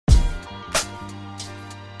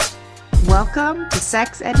Welcome to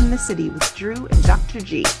Sex Ed in the City with Drew and Dr.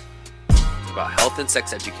 G. About health and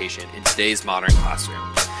sex education in today's modern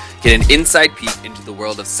classroom. Get an inside peek into the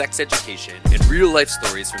world of sex education and real-life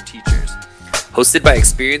stories from teachers. Hosted by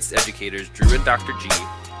experienced educators Drew and Dr. G,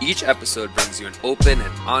 each episode brings you an open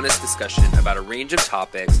and honest discussion about a range of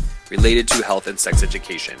topics related to health and sex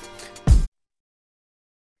education.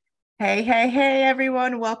 Hey,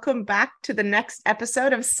 everyone. Welcome back to the next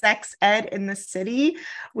episode of Sex Ed in the City.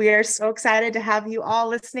 We are so excited to have you all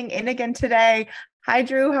listening in again today. Hi,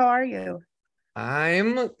 Drew. How are you?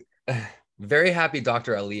 I'm very happy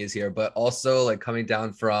Dr. Ali is here, but also like coming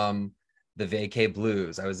down from the vacay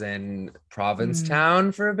blues. I was in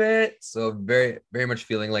Provincetown for a bit, so very, very much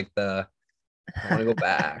feeling like I want to go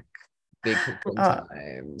back. Big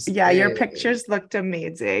times. Yeah, your pictures looked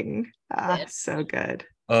amazing. So good.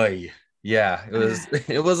 Oh yeah,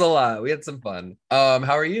 it was a lot. We had some fun. How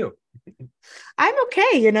are you? I'm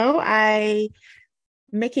okay. I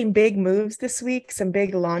making big moves this week, some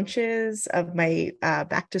big launches of my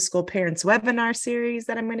back to school parents webinar series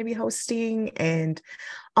that I'm going to be hosting, and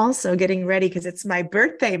also getting ready because it's my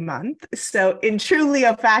birthday month. So in true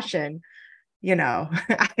Leo fashion,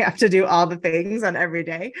 I have to do all the things on every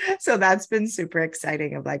day. So that's been super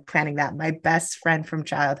exciting of like planning that. My best friend from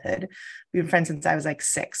childhood, we've been friends since I was like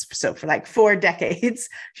 6. So for like 4 decades,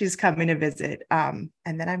 she's coming to visit. And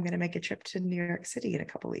then I'm going to make a trip to New York City in a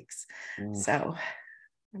couple weeks. Ooh. So.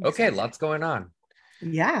 Okay, lots going on.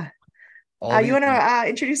 Yeah. You want to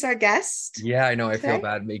introduce our guest? Yeah, I know. I feel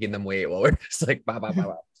bad making them wait while we're just like, blah, blah, blah,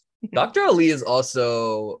 blah. Dr. Ali is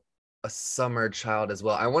also a summer child as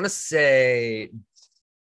well. I want to say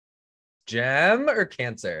Gem or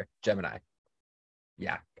Cancer? Gemini.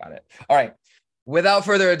 Yeah, got it. All right. Without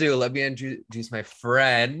further ado, let me introduce my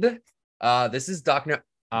friend. This is Dr.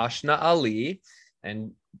 Ashna Ali.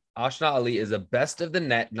 And Ashna Ali is a Best of the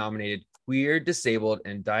Net nominated queer, disabled,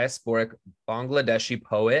 and diasporic Bangladeshi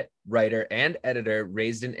poet, writer, and editor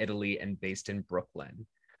raised in Italy and based in Brooklyn.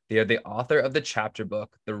 They are the author of the chapter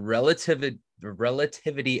book, The Relativity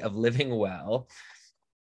of Living Well,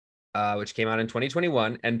 which came out in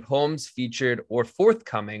 2021, and poems featured or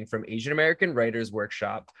forthcoming from Asian American Writers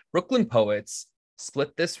Workshop, Brooklyn Poets,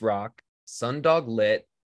 Split This Rock, Sundog Lit,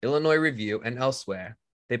 Illinois Review, and elsewhere.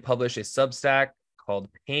 They publish a Substack called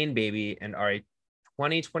Pain Baby and are a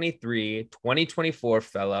 2023-2024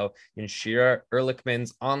 fellow in Shira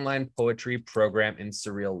Ehrlichman's online poetry program in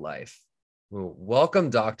Surreal Life. Ooh, welcome,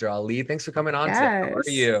 Dr. Ali. Thanks for coming on today. How are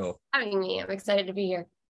you? Having me. I'm excited to be here.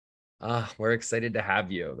 We're excited to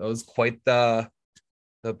have you. That was quite the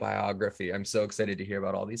biography. I'm so excited to hear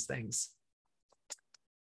about all these things.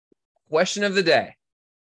 Question of the day.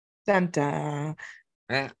 Dun, dun.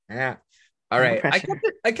 All right. I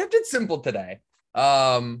kept it simple today.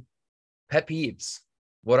 Pet peeves.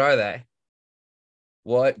 What are they?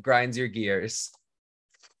 What grinds your gears?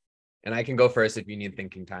 And I can go first if you need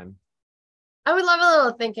thinking time. I would love a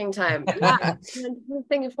little thinking time. Yeah.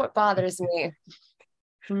 Think of what bothers me.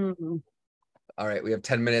 All right, we have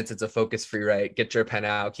 10 minutes. It's a focus free, right? Get your pen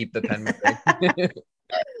out, keep the pen moving.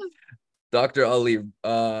 Dr. Ali,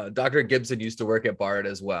 Dr. Gibson used to work at Bard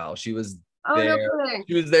as well. She was there. No,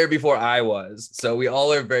 she was there before I was. So we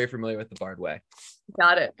all are very familiar with the Bard way.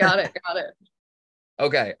 Got it.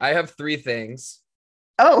 Okay, I have 3 things.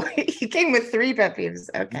 Oh, he came with 3 pet peeves.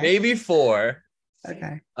 Okay. Maybe 4.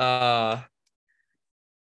 Okay.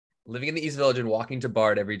 Living in the East Village and walking to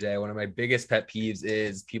Bard every day, one of my biggest pet peeves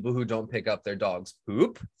is people who don't pick up their dog's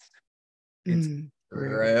poop. It's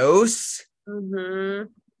gross.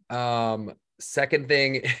 Mm-hmm. Second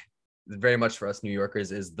thing, very much for us New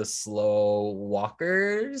Yorkers, is the slow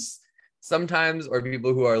walkers sometimes, or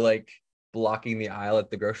people who are like blocking the aisle at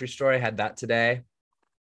the grocery store. I had that today.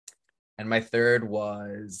 And my third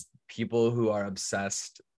was people who are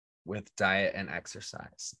obsessed with diet and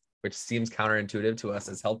exercise, which seems counterintuitive to us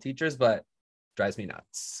as health teachers, but drives me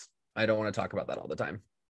nuts. I don't want to talk about that all the time.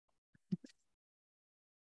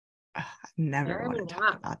 I never want to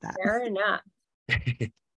talk about that. Fair enough.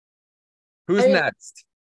 Who's next?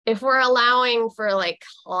 If we're allowing for like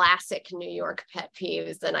classic New York pet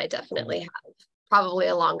peeves, then I definitely have probably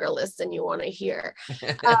a longer list than you want to hear.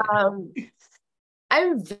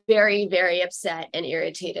 I'm very, very upset and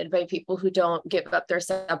irritated by people who don't give up their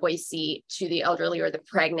subway seat to the elderly or the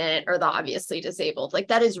pregnant or the obviously disabled. Like,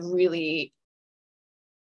 that is really,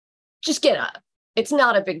 just get up. It's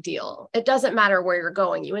not a big deal. It doesn't matter where you're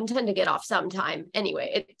going. You intend to get off sometime.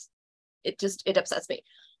 Anyway, it upsets me.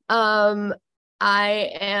 I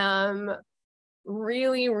am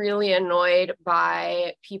really, really annoyed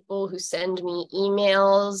by people who send me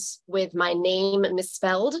emails with my name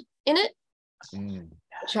misspelled in it.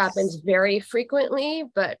 which happens very frequently,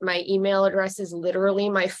 but my email address is literally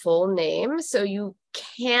my full name. So you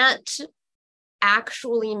can't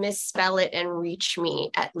actually misspell it and reach me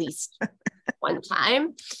at least one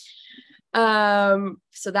time.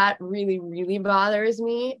 So that really, really bothers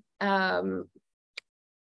me. And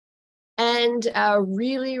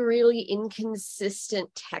really, really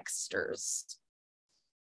inconsistent texters.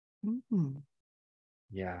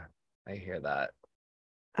 Yeah, I hear that.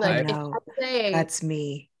 Like, Like, no, say, that's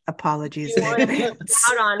me. Apologies you in want to put advance.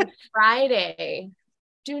 out on Friday.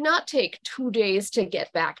 Do not take 2 days to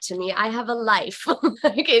get back to me. I have a life.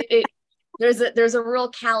 Like there's a real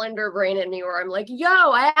calendar brain in me where I'm like, yo,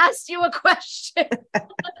 I asked you a question.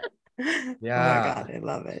 Yeah. Oh my God, I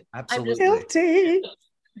love it. Absolutely. Guilty.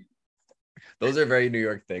 Those are very New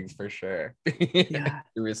York things for sure. Yeah.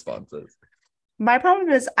 The responses. My problem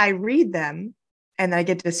is I read them and then I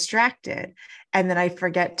get distracted and then I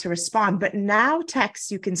forget to respond. But now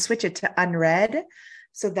text, you can switch it to unread.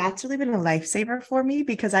 So that's really been a lifesaver for me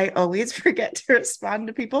because I always forget to respond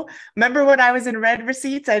to people. Remember when I was in read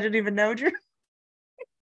receipts? I didn't even know, Drew.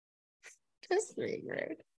 Just being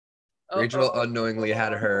rude. Rachel unknowingly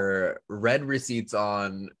had her read receipts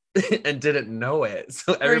on and didn't know it.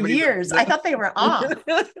 So For years, I thought they were off.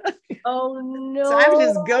 Oh no. So I was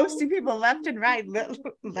just ghosting people left and right,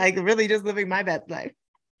 like really just living my best life.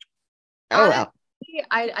 Oh well.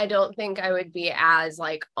 I don't think I would be as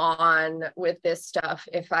like on with this stuff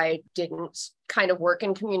if I didn't kind of work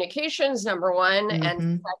in communications, number one.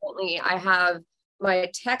 And secondly, I have my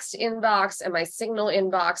text inbox and my Signal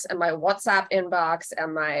inbox and my WhatsApp inbox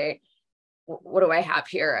and my, what do I have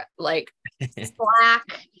here? Like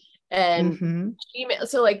Slack and Gmail.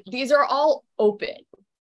 So like these are all open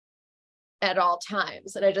at all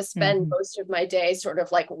times. And I just spend most of my day sort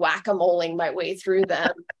of like whack-a-moling my way through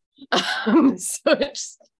them. So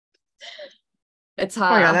it's oh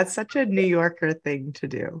my God, that's such a New Yorker thing to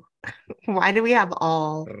do. Why do we have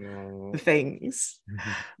all the things?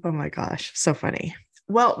 Oh my gosh, so funny.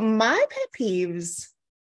 Well, my pet peeves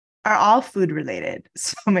are all food related,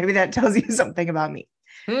 so maybe that tells you something about me.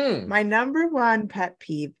 My number one pet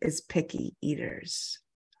peeve is picky eaters.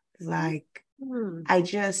 Like I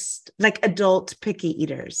just like adult picky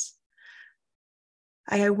eaters.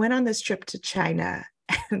 I went on this trip to China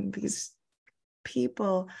and these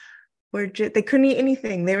people were they couldn't eat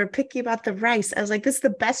anything. They were picky about the rice. I was like, this is the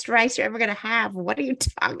best rice you're ever going to have. What are you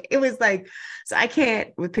talking? It was like, so I can't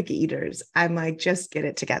with picky eaters. I'm like, just get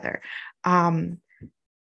it together. And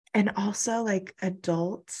also like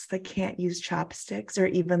adults that can't use chopsticks or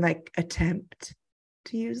even like attempt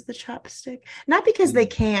to use the chopstick, not because they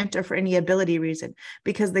can't or for any ability reason,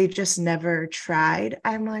 because they just never tried.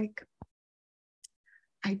 I'm like,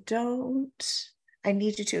 I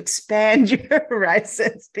need you to expand your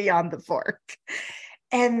horizons beyond the fork.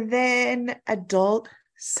 And then adult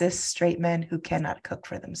cis straight men who cannot cook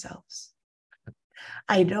for themselves.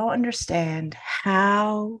 I don't understand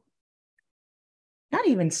how, not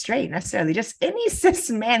even straight necessarily, just any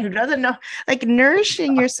cis man who doesn't know, like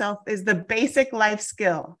nourishing yourself is the basic life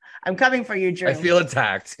skill. I'm coming for you, Drew. I feel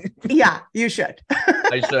attacked. Yeah, you should.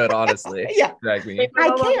 I should, honestly. Yeah. Drag me. I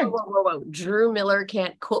can't. Whoa. Drew Miller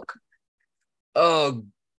can't cook. Oh,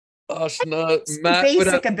 Ashna, Matt,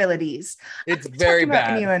 basic abilities. It's very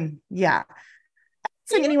bad. Anyone, yeah. I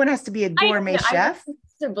think anyone has to be a gourmet chef. I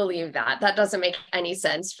to believe that doesn't make any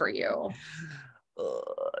sense for you.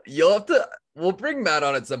 You'll have to. We'll bring Matt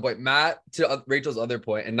on at some point. Matt, to Rachel's other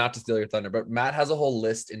point, and not to steal your thunder, but Matt has a whole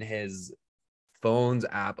list in his phone's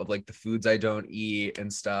app of like the foods I don't eat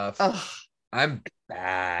and stuff. Ugh. I'm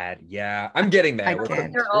bad. Yeah, I'm getting there.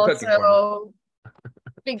 You're also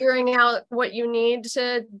figuring out what you need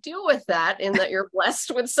to deal with that, in that you're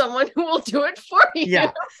blessed with someone who will do it for you.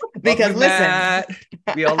 Yeah, because listen,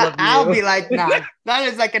 we all love you. I'll be like, nah, that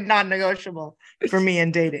is like a non-negotiable for me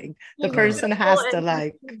in dating. The person has to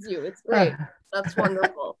like you. It's great. That's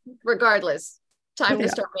wonderful. Regardless, time to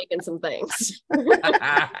start making some things.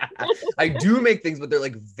 I do make things, but they're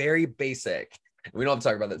like very basic. We don't have to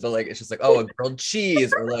talk about that. So like, it's just like, oh, a grilled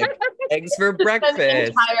cheese or like eggs for breakfast. An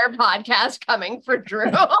entire podcast coming for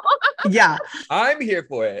Drew. Yeah, I'm here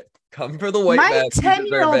for it. Come for the white. My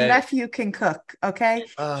 10-year-old nephew can cook. Okay,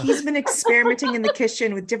 he's been experimenting in the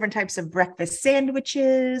kitchen with different types of breakfast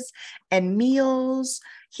sandwiches and meals.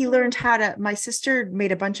 He learned how to. My sister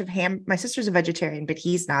made a bunch of my sister's a vegetarian, but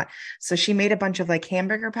he's not. So she made a bunch of like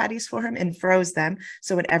hamburger patties for him and froze them.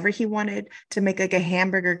 So whenever he wanted to make like a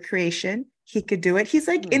hamburger creation, he could do it. He's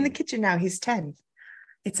like in the kitchen now. He's 10.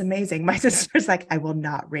 It's amazing. My sister's like, I will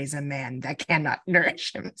not raise a man that cannot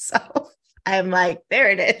nourish himself. I'm like, there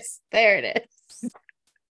it is. There it is.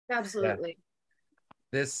 Absolutely.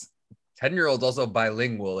 this 10-year-old's also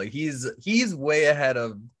bilingual. Like he's way ahead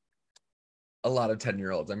of a lot of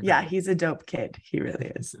 10-year-olds. Yeah, he's a dope kid. He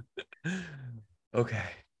really is. Okay.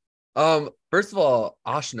 First of all,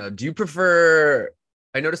 Ashna, do you prefer,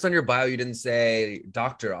 I noticed on your bio you didn't say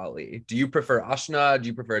Dr. Ali. Do you prefer Ashna? Do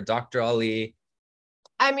you prefer Dr. Ali?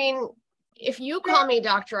 I mean, if you call me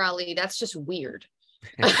Dr. Ali, that's just weird.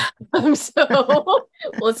 So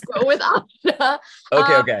let's go with Ashna.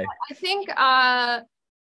 Okay. I think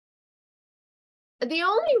the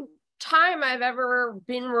only time I've ever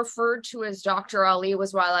been referred to as Dr. Ali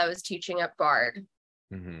was while I was teaching at Bard.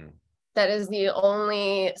 Mm-hmm. That is the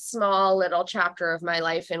only small little chapter of my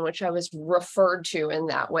life in which I was referred to in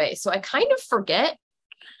that way. So I kind of forget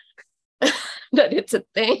that it's a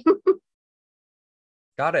thing.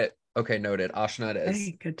 Got it. Okay, noted. Ashna it is.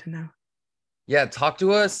 Hey, good to know. Yeah, talk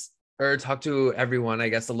to us, or talk to everyone, I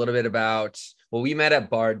guess, a little bit about, well, we met at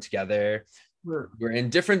Bard together. We're in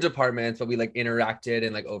different departments, but we like interacted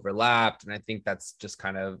and like overlapped. And I think that's just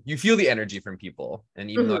kind of, you feel the energy from people.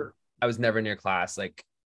 And even though I was never near class, like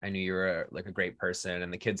I knew you were like a great person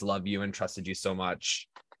and the kids love you and trusted you so much.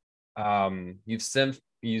 You've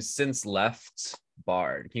since left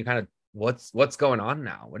Bard. Can you kind of, what's going on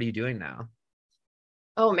now? What are you doing now?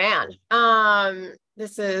 Oh man.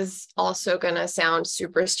 This is also gonna sound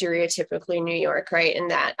super stereotypically New York, right? In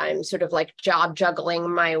that I'm sort of like job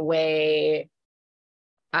juggling my way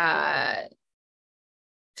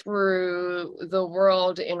through the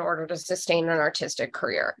world in order to sustain an artistic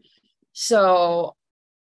career. So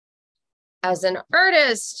as an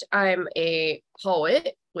artist, I'm a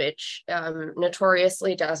poet, which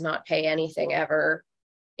notoriously does not pay anything ever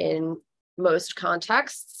in most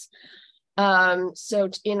contexts. So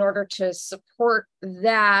in order to support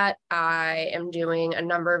that, I am doing a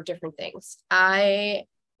number of different things. I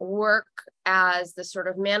work as the sort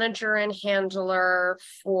of manager and handler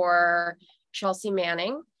for Chelsea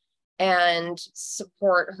Manning and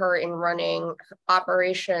support her in running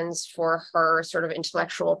operations for her sort of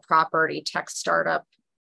intellectual property tech startup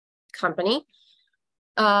company.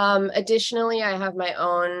 Additionally, I have my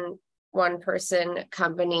own one-person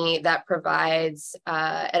company that provides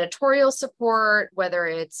editorial support, whether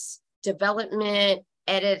it's development,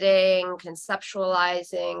 editing,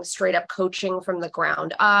 conceptualizing, straight up coaching from the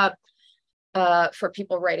ground up for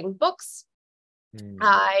people writing books.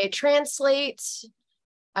 I translate.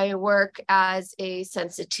 I work as a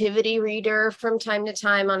sensitivity reader from time to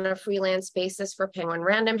time on a freelance basis for Penguin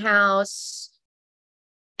Random House.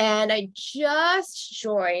 And I just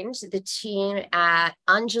joined the team at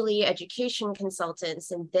Anjali Education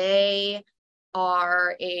Consultants, and they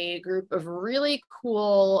are a group of really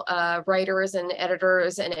cool writers and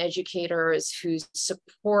editors and educators who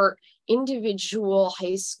support individual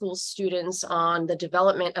high school students on the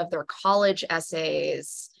development of their college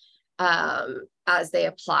essays as they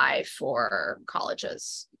apply for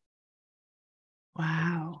colleges.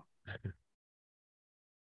 Wow.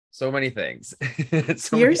 So many things.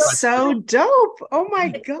 You're so dope. Oh my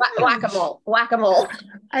God. Whack-a-mole.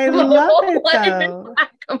 I love it though.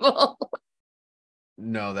 Whack-a-mole.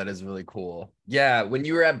 No, that is really cool. Yeah, when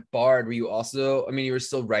you were at Bard, were you also, I mean, you were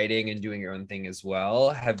still writing and doing your own thing as well.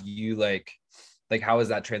 Have you like how has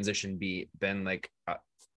that transition been like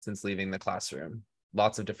since leaving the classroom?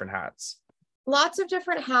 Lots of different hats. Lots of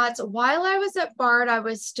different hats. While I was at Bard, I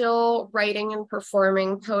was still writing and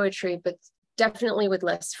performing poetry, but definitely with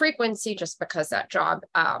less frequency, just because that job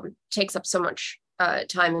takes up so much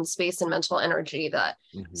time and space and mental energy that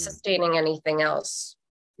sustaining anything else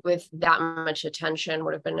with that much attention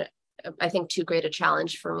would have been, I think, too great a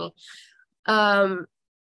challenge for me.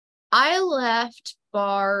 I left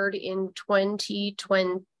Bard in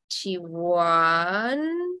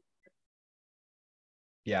 2021.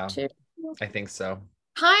 Yeah, I think so.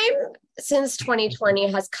 Time since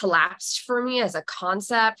 2020 has collapsed for me as a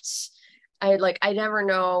concept. I never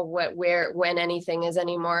know when anything is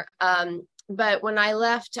anymore. But when I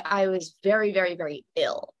left, I was very, very, very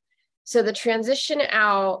ill. So the transition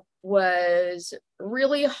out was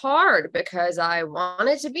really hard because I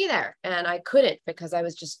wanted to be there and I couldn't because I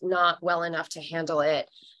was just not well enough to handle it.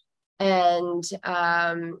 And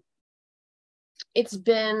it's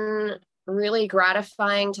been really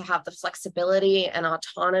gratifying to have the flexibility and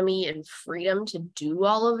autonomy and freedom to do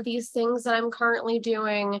all of these things that I'm currently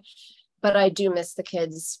doing. But I do miss the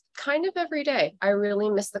kids kind of every day. I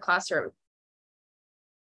really miss the classroom.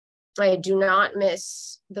 I do not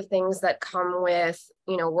miss the things that come with,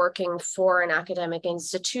 working for an academic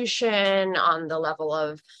institution on the level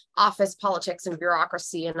of office politics and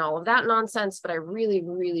bureaucracy and all of that nonsense. But I really,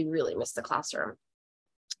 really, really miss the classroom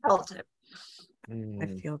all the time. I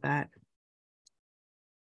feel that.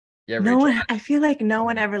 Yeah, No Rachel. one, I feel like no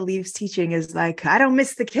one ever leaves teaching is like, I don't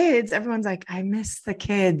miss the kids. Everyone's like, I miss the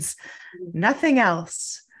kids, nothing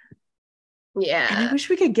else. And I Yeah. wish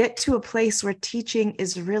we could get to a place where teaching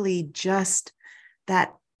is really just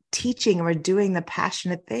that teaching, or doing the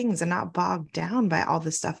passionate things and not bogged down by all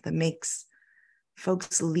the stuff that makes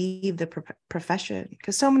folks leave the profession.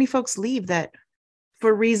 Because so many folks leave that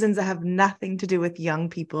for reasons that have nothing to do with young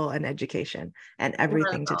people and education, and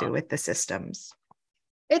everything to do with the systems.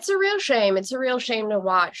 It's a real shame. It's a real shame to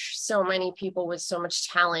watch so many people with so much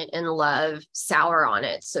talent and love sour on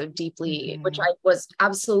it so deeply, which I was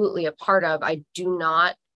absolutely a part of. I do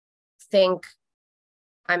not think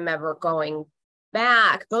I'm ever going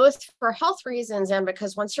back, both for health reasons and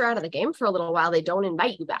because once you're out of the game for a little while, they don't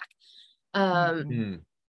invite you back. And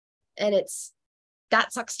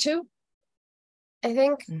that sucks too, I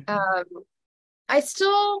think. I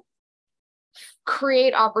still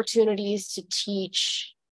create opportunities to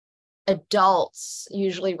teach adults,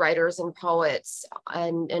 usually writers and poets,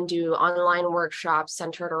 and do online workshops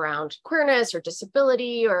centered around queerness or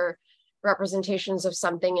disability or representations of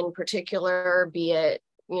something in particular, be it,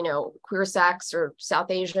 queer sex or South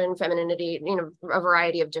Asian femininity, a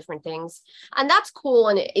variety of different things. And that's cool,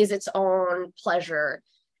 and it is its own pleasure.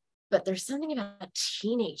 But there's something about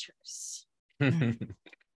teenagers.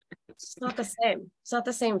 It's not the same. It's not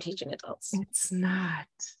the same teaching adults. It's not.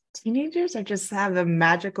 Teenagers are just have a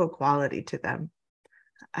magical quality to them.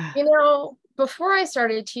 Before I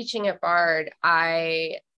started teaching at Bard,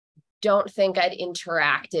 I don't think I'd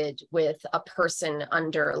interacted with a person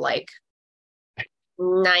under like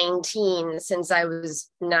 19 since I was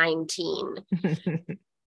 19.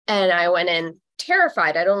 And I went in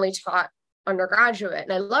terrified. I'd only taught undergraduate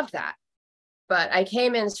and I loved that. But I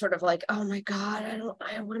came in sort of like, oh my God,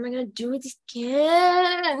 what am I going to do with these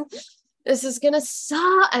kids? This is going to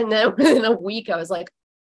suck. And then within a week, I was like,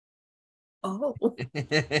 oh,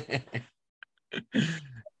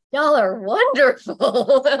 y'all are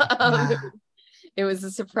wonderful. It was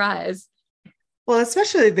a surprise. Well,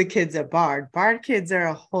 especially the kids at Bard. Bard kids are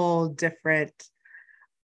a whole different,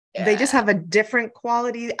 they just have a different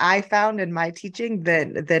quality I found in my teaching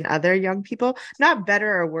than other young people. Not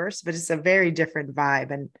better or worse, but it's a very different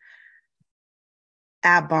vibe. And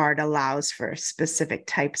at Bard allows for specific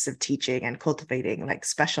types of teaching and cultivating like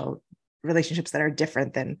special relationships that are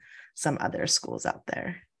different than some other schools out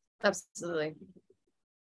there. Absolutely.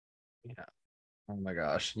 Yeah. Oh my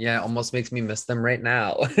gosh. Yeah, it almost makes me miss them right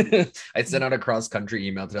now. I sent out a cross-country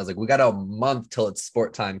email today. I was like, we got a month till it's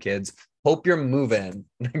sport time, kids. Hope you're moving.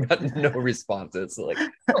 I got no responses. So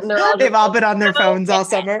they've all been on their phones all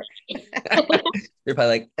summer. They're probably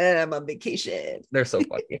like, I'm on vacation. They're so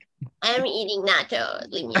funny. I'm eating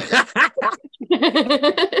nachos. Leave me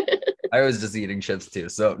I was just eating chips too.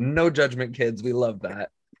 So no judgment, kids. We love that.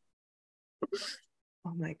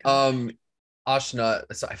 Oh my God. Ashna,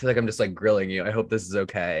 so I feel like I'm just like grilling you. I hope this is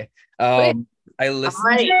okay. I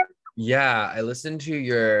listened to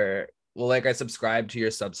your, I subscribed to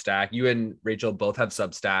your Substack. You and Rachel both have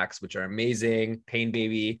Substacks, which are amazing. Pain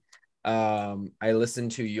Baby. I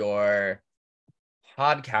listened to your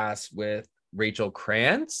podcast with Rachel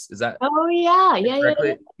Krantz. Is that? Oh yeah.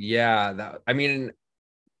 Yeah. That, I mean,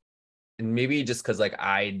 and maybe just because like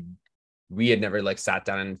we had never like sat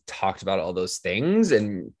down and talked about all those things,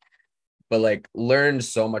 but like learned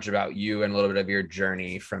so much about you and a little bit of your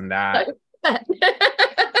journey from that.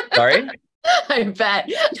 Sorry? I bet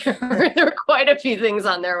there were quite a few things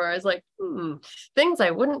on there where I was like, things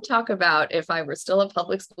I wouldn't talk about if I were still a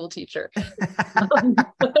public school teacher.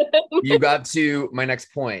 You got to my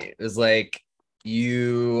next point is like,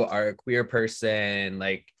 you are a queer person.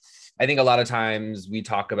 Like, I think a lot of times we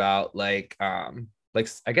talk about like I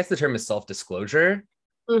guess the term is self-disclosure.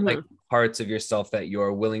 Like parts of yourself that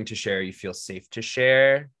you're willing to share, you feel safe to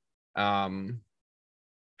share. Can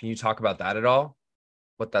you talk about that at all?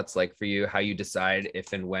 What that's like for you, how you decide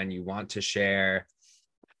if and when you want to share?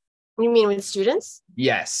 You mean with students?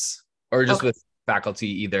 Yes. Or just with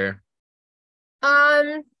faculty either.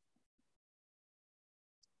 Faculty,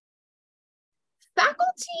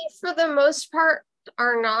 for the most part,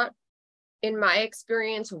 are not, in my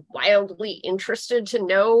experience, wildly interested to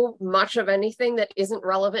know much of anything that isn't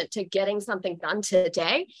relevant to getting something done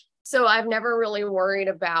today. So I've never really worried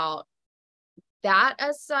about that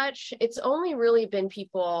as such. It's only really been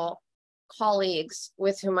people, colleagues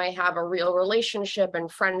with whom I have a real relationship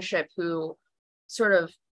and friendship, who sort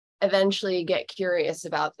of eventually get curious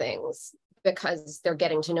about things because they're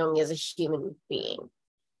getting to know me as a human being.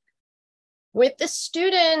 With the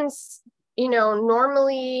students,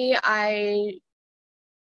 normally I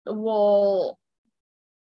will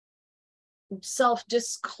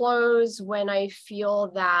self-disclose when I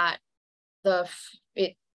feel that the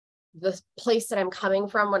place that I'm coming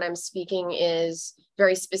from when I'm speaking is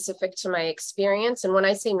very specific to my experience. And when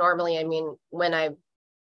I say normally, I mean when I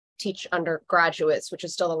teach undergraduates, which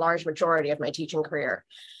is still a large majority of my teaching career.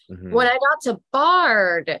 Mhm. When I got to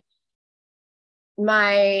Bard,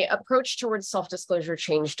 my approach towards self-disclosure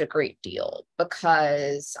changed a great deal,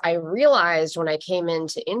 because I realized when I came in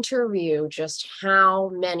to interview just how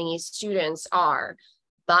many students are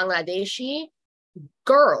Bangladeshi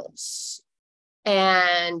girls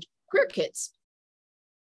and queer kids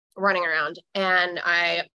running around. And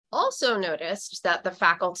I also noticed that the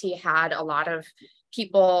faculty had a lot of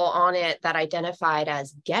people on it that identified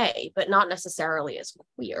as gay, but not necessarily as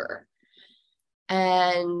queer.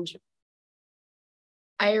 And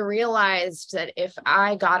I realized that if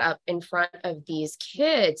I got up in front of these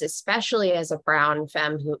kids, especially as a brown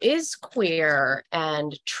femme who is queer,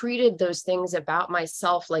 and treated those things about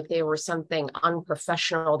myself like they were something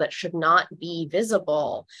unprofessional that should not be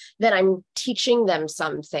visible, then I'm teaching them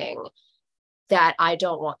something that I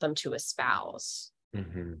don't want them to espouse.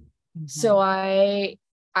 Mhm. So I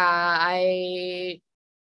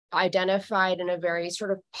identified in a very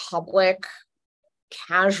sort of public,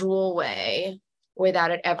 casual way,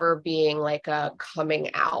 without it ever being like a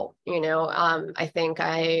coming out, I think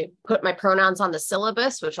I put my pronouns on the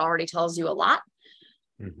syllabus, which already tells you a lot.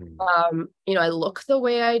 Mhm. I look the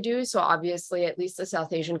way I do. So obviously, at least the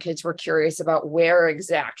South Asian kids were curious about where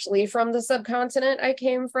exactly from the subcontinent I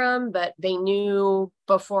came from, but they knew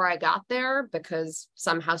before I got there, because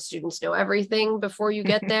somehow students know everything before you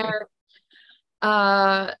get there.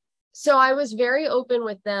 So I was very open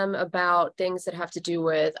with them about things that have to do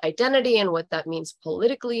with identity and what that means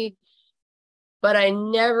politically. But I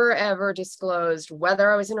never, ever disclosed whether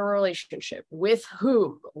I was in a relationship, with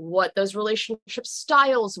whom, what those relationship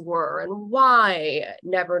styles were, and why.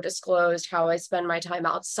 Never disclosed how I spend my time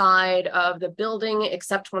outside of the building,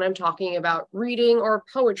 except when I'm talking about reading or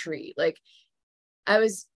poetry. Like, I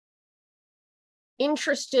was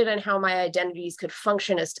interested in how my identities could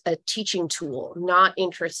function as a teaching tool, not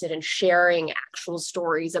interested in sharing actual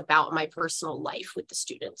stories about my personal life with the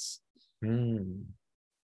students. Mm.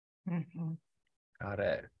 Mhm. Got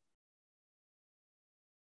it.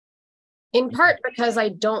 In part because I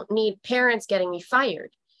don't need parents getting me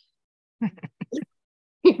fired. Like,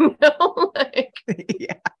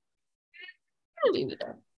 Yeah. I don't need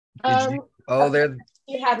that. Did you? Oh, there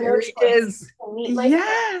You have no there he choice is. to meet my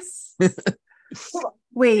Yes.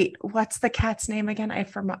 Wait, what's the cat's name again? I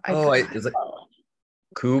forgot. Oh, is it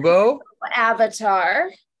Kubo? avatar.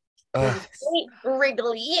 Ugh, Very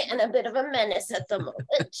wriggly and a bit of a menace at the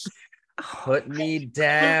moment. put me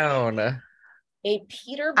down. A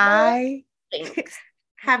Peter Bull I thinks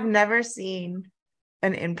have never seen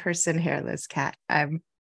an in-person hairless cat. I'm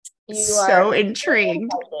you so are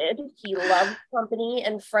intrigued. excited. He loves company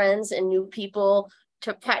and friends and new people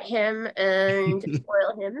to pet him and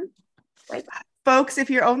spoil him. Right? Folks, if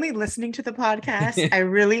you're only listening to the podcast, I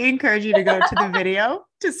really encourage you to go to the video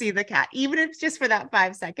to see the cat, even if it's just for that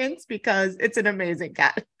 5 seconds, because it's an amazing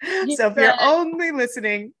cat. So if you're only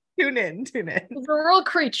listening, tune in. He's a real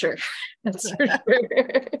creature. That's for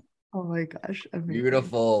sure. Oh my gosh. Amazing.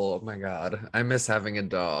 Beautiful. Oh my God. I miss having a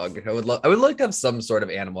dog. I would like to have some sort of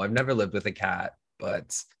animal. I've never lived with a cat,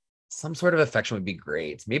 but some sort of affection would be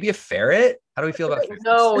great. Maybe a ferret? How do we feel about ferrets?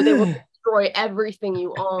 No, they will destroy everything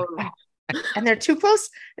you own. And they're too close.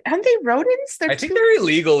 Aren't they rodents? I think they're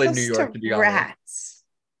illegal in New York, to be honest. Rats.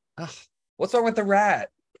 Ugh, what's wrong with the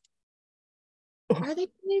rat? Are they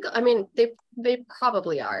illegal? I mean, they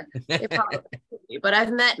probably are. They probably be, but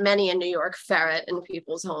I've met many in New York ferret in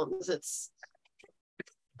people's homes.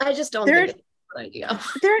 I just don't think it's a good idea.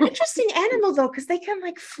 They're an interesting animal though, because they can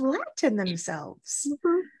like flatten themselves.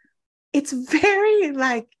 Mm-hmm. It's very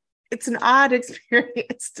it's an odd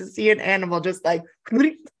experience to see an animal just like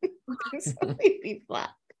suddenly be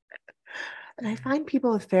flat. And I find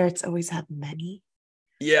people with ferrets always have many.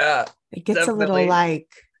 Yeah. It gets definitely. a little like,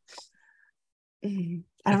 I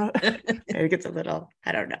don't know. It gets a little,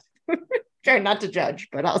 I don't know. Try not to judge,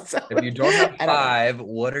 but also. If you don't have 5,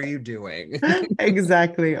 what are you doing?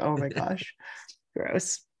 Exactly. Oh my gosh.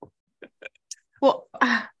 Gross. Well,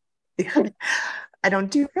 I don't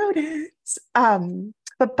do rodents.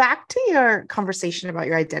 But back to your conversation about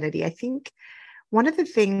your identity, I think one of the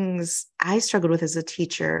things I struggled with as a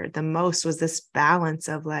teacher the most was this balance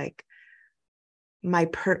of like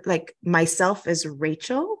myself as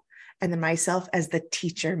Rachel and then myself as the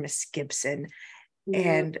teacher, Miss Gibson. Mm-hmm.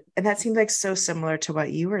 And that seemed like so similar to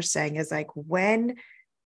what you were saying, is like when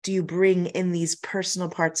do you bring in these personal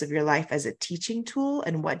parts of your life as a teaching tool,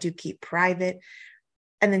 and what do you keep private?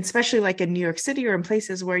 And then especially like in New York City or in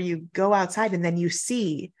places where you go outside and then you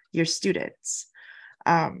see your students.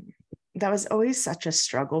 That was always such a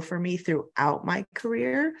struggle for me throughout my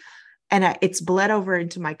career. And it's bled over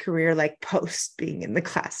into my career, like post being in the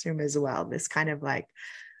classroom as well. This kind of like,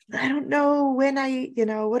 I don't know when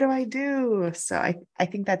what do I do? So I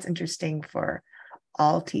think that's interesting for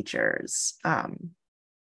all teachers.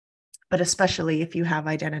 But especially if you have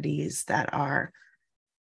identities that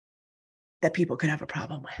people could have a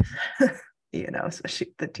problem with,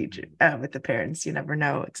 especially the teacher, with the parents, you never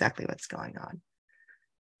know exactly what's going on.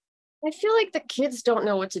 I feel like the kids don't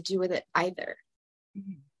know what to do with it either.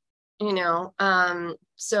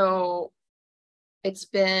 So it's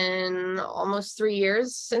been almost 3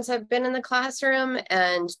 years since I've been in the classroom,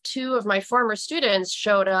 and 2 of my former students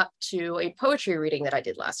showed up to a poetry reading that I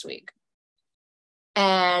did last week.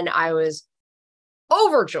 And I was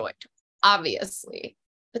overjoyed, obviously,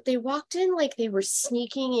 but they walked in like they were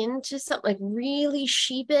sneaking into something, like really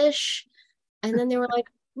sheepish. And then they were like,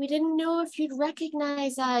 we didn't know if you'd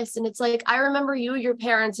recognize us. And it's like, I remember you, your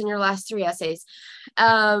parents, and your last 3 essays.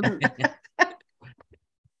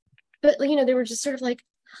 But, they were just sort of like,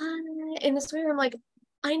 hi, in this way. I'm like,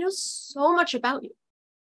 I know so much about you.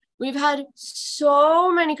 We've had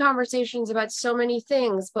so many conversations about so many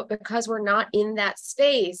things, but because we're not in that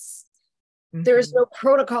space, there's no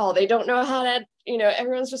protocol. They don't know how to,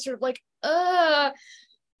 everyone's just sort of like,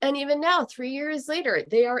 And even now, 3 years later,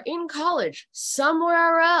 they are in college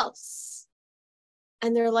somewhere else.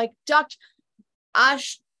 And they're like, Dr.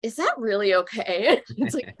 Ash, is that really okay?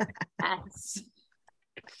 It's like, yes,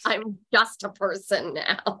 I'm just a person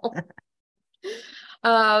now.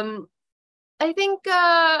 I think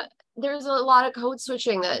there's a lot of code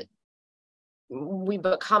switching that we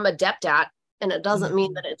become adept at, and it doesn't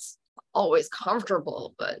mean that it's always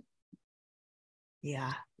comfortable, but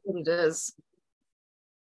yeah, it is.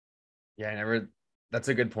 Yeah, that's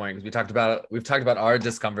a good point, because we've talked about our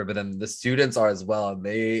discomfort, but then the students are as well.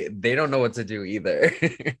 They don't know what to do either.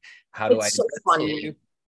 How do I so funny.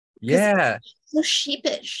 Yeah. So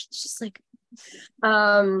sheepish. It's just like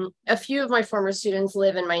a few of my former students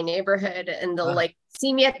live in my neighborhood, and they'll like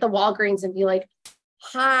see me at the Walgreens and be like,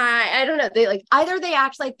 hi. I don't know. They like, either they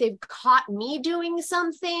act like they've caught me doing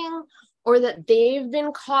something, or that they've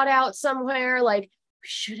been caught out somewhere. Like, we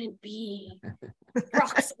shouldn't be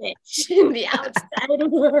proximate in the outside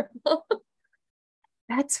world.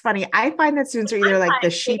 That's funny. I find that students are either like the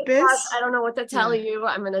sheepish. I don't know what to tell you.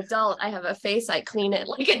 I'm an adult. I have a face. I clean it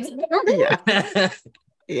like it's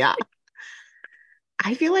yeah.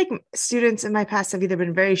 I feel like students in my past have either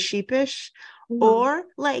been very sheepish or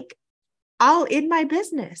like all in my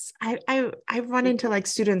business. I run into like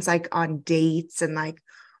students like on dates and like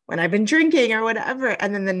when I've been drinking or whatever.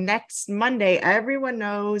 And then the next Monday, everyone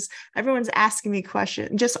knows, everyone's asking me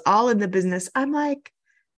questions, just all in the business. I'm like,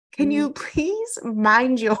 can you please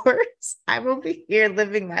mind yours? I'm over here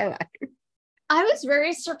living my life. I was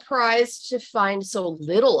very surprised to find so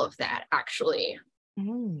little of that, actually.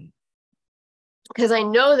 Because I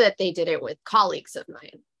know that they did it with colleagues of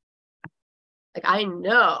mine. Like, I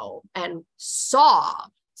know and saw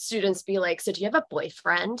students be like, so do you have a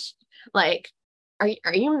boyfriend? Like,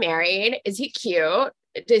 are you married? Is he cute?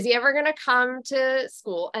 Is he ever gonna come to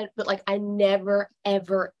school? But like, I never,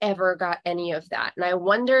 ever, ever got any of that. And I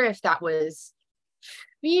wonder if that was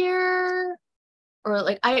fear, or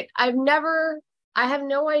like, I have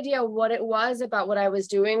no idea what it was about what I was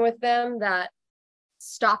doing with them that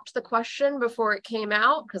stopped the question before it came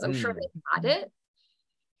out, because I'm sure they had it.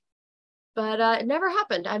 But it never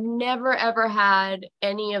happened. I've never, ever had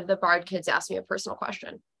any of the Bard kids ask me a personal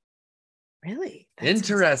question. Really? That's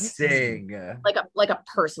interesting. Like a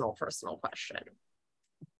personal question.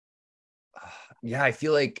 Yeah, I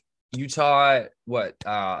feel like you taught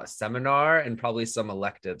seminar and probably some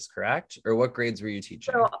electives, correct? Or what grades were you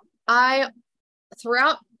teaching? So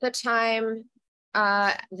throughout the time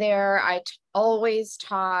there, I always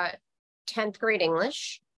taught 10th grade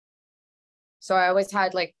English. So I always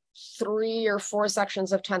had like 3 or 4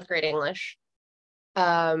 sections of 10th grade English.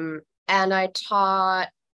 And I taught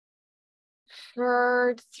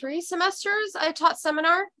for 3 semesters. I taught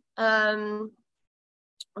seminar, the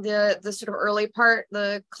sort of early part,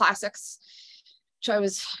 the classics, which I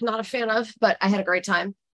was not a fan of, but I had a great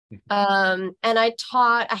time. And I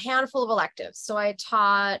taught a handful of electives. So I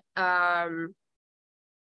taught,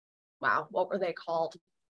 what were they called?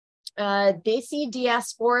 Desi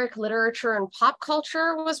diasporic literature and pop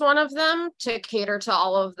culture was one of them, to cater to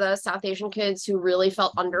all of the South Asian kids who really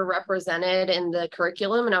felt underrepresented in the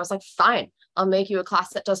curriculum. And I was like, fine, I'll make you a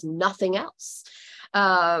class that does nothing else.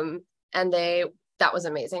 And that was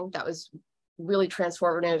amazing. That was really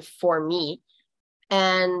transformative for me.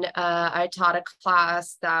 And I taught a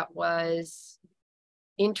class that was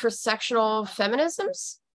intersectional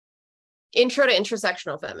feminisms. Intro to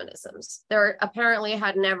intersectional feminisms. There apparently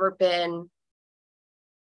had never been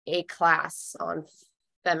a class on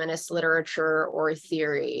feminist literature or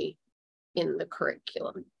theory in the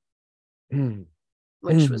curriculum,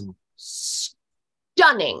 which was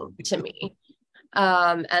stunning to me.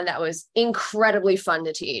 And that was incredibly fun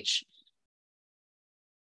to teach.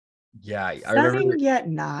 Yeah, I Stunning remember. Yet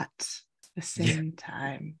not the same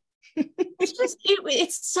time. It's just,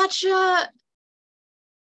 it's such a,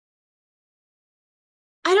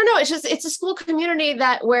 I don't know. It's a school community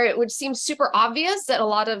where it would seem super obvious that a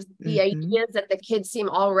lot of the ideas that the kids seem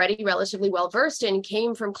already relatively well versed in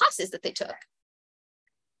came from classes that they took.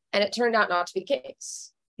 And it turned out not to be the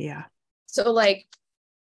case. Yeah. So like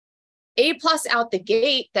A+ out the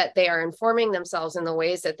gate that they are informing themselves in the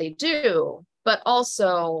ways that they do, but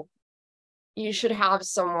also you should have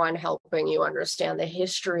someone helping you understand the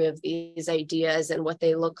history of these ideas and what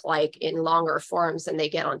they look like in longer forms than they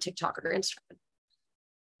get on TikTok or Instagram.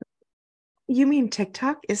 You mean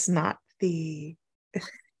TikTok is not the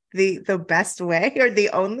best way or the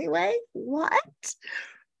only way? What?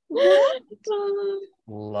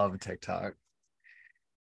 Love TikTok.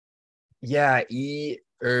 Yeah,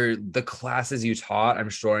 or the classes you taught, I'm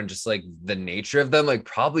sure, and just like the nature of them, like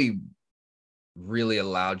probably really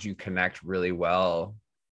allowed you connect really well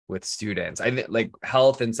with students. I think like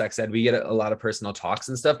health and sex ed, we get a lot of personal talks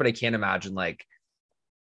and stuff, but I can't imagine like,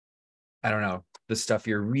 I don't know, the stuff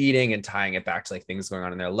you're reading and tying it back to like things going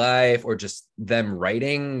on in their life, or just them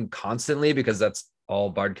writing constantly, because that's all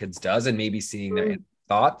Bard Kids does, and maybe seeing their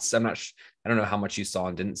thoughts. I don't know how much you saw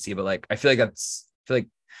and didn't see, but like I feel like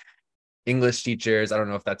English teachers, I don't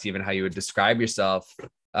know if that's even how you would describe yourself,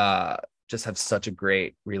 just have such a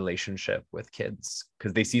great relationship with kids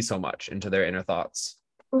because they see so much into their inner thoughts.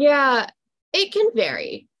 Yeah, it can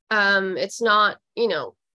vary. It's not,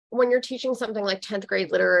 when you're teaching something like 10th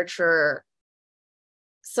grade literature,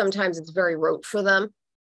 sometimes it's very rote for them.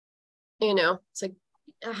 It's like,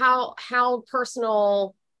 how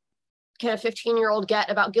personal can a 15-year-old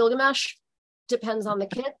get about Gilgamesh? Depends on the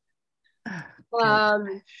kid.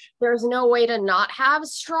 There's no way to not have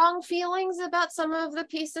strong feelings about some of the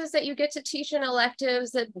pieces that you get to teach in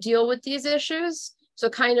electives that deal with these issues. So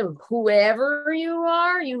kind of whoever you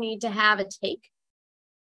are, you need to have a take.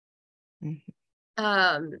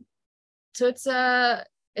 So it's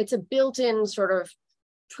a built-in sort of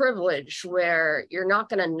privilege where you're not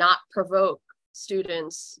going to not provoke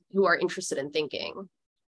students who are interested in thinking,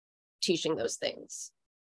 teaching those things.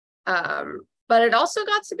 But it also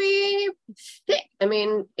got to be thick. I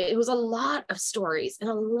mean, it was a lot of stories and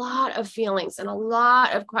a lot of feelings and a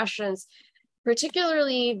lot of questions,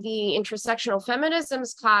 particularly the intersectional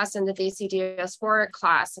feminisms class and the Desi diasporic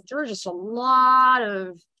class. There were just a lot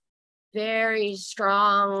of very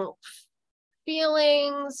strong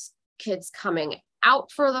feelings, kids coming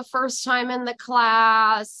out for the first time in the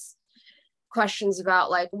class, questions about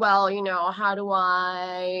like, well, how do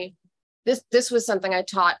I, this was something I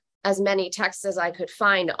taught as many texts as I could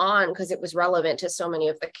find on because it was relevant to so many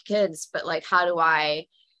of the kids, but like, how do I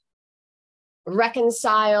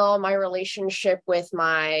reconcile my relationship with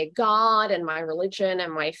my God and my religion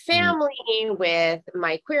and my family with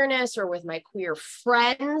my queerness or with my queer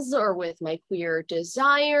friends or with my queer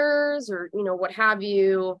desires or, what have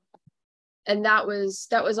you. And that was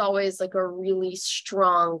always like a really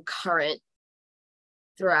strong current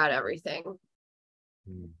throughout everything.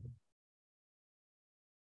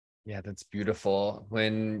 Yeah, that's beautiful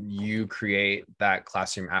when you create that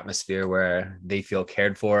classroom atmosphere where they feel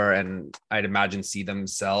cared for, and I'd imagine see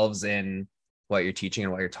themselves in what you're teaching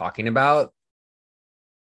and what you're talking about.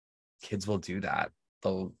 Kids will do that.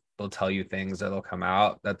 They'll tell you things, or they'll come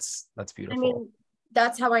out. That's beautiful. I mean,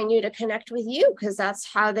 that's how I knew to connect with you, because that's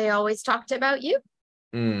how they always talked about you.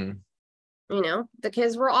 The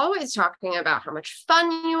kids were always talking about how much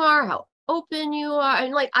fun you are, how open you are.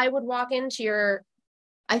 And like, I would walk into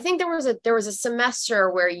I think there was a semester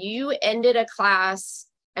where you ended a class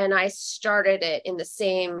and I started it in the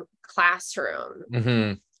same classroom.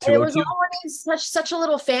 And it was always such a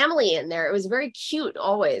little family in there. It was very cute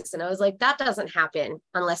always. And I was like, that doesn't happen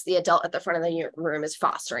unless the adult at the front of the room is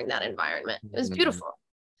fostering that environment. It was beautiful.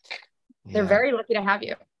 Yeah. They're very lucky to have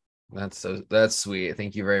you. That's sweet.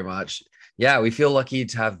 Thank you very much. Yeah, we feel lucky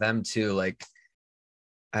to have them too. Like,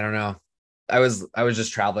 I don't know. I was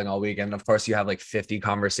just traveling all weekend. Of course, you have like 50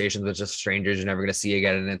 conversations with just strangers you're never gonna see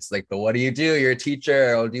again. And it's like, but what do you do? You're a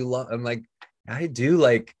teacher. Oh, do you love? I'm like, I do.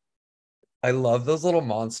 Like, I love those little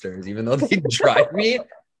monsters, even though they drive me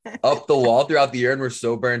up the wall throughout the year and we're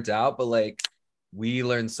so burnt out. But like, we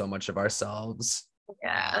learn so much of ourselves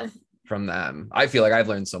Yeah. from them. I feel like I've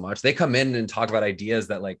learned so much. They come in and talk about ideas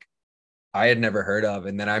that like I had never heard of.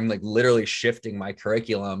 And then I'm like literally shifting my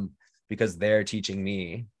curriculum because they're teaching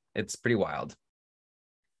me. It's pretty wild.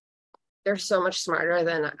 They're so much smarter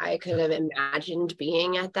than I could have imagined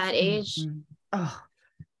being at that age. Mm-hmm. Oh,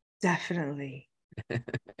 definitely.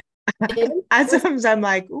 It, As sometimes I'm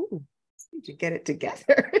like, ooh, need to get it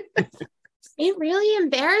together. it really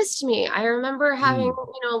embarrassed me. I remember having,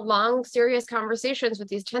 long, serious conversations with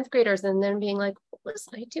these 10th graders and then being like, what was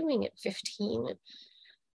I doing at 15?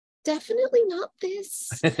 Definitely not this.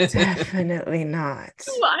 Definitely not.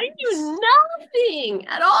 I knew nothing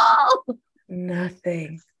at all.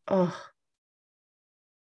 Nothing. Oh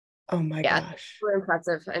my gosh. Super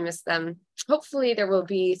impressive. I miss them. Hopefully there will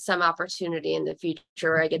be some opportunity in the future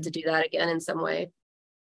where I get to do that again in some way.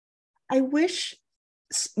 I wish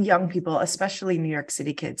young people, especially New York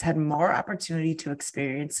City kids, had more opportunity to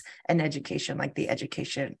experience an education like the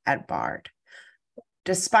education at Bard,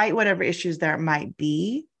 despite whatever issues there might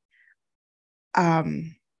be.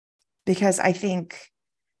 Because I think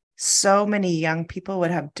so many young people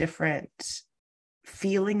would have different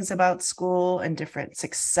feelings about school and different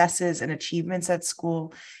successes and achievements at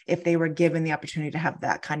school if they were given the opportunity to have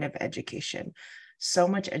that kind of education. So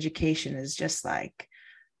much education is just like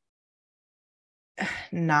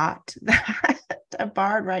not that a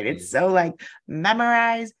Bard, right? It's so like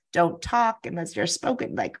memorize, don't talk unless you're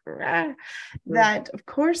spoken, like that. Of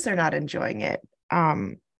course they're not enjoying it.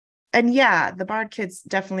 And yeah, the Bard kids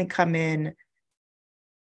definitely come in,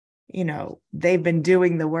 they've been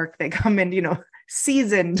doing the work. They come in,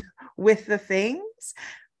 seasoned with the things,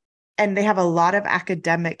 and they have a lot of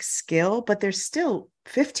academic skill, but they're still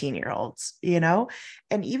 15-year-olds,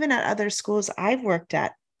 and even at other schools I've worked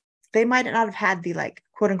at, they might not have had the like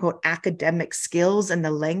quote unquote academic skills and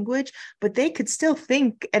the language, but they could still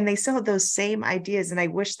think and they still have those same ideas. And I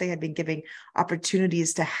wish they had been giving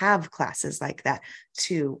opportunities to have classes like that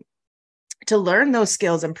to learn those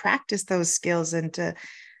skills and practice those skills and to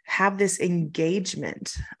have this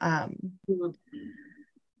engagement, and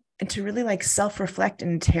to really like self-reflect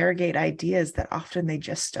and interrogate ideas that often they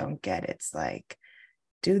just don't get. It's like,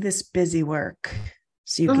 do this busy work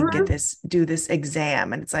so you can do this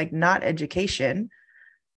exam. And it's like, not education.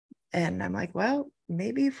 And I'm like, well,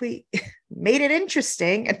 maybe if we made it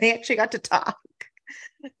interesting and they actually got to talk,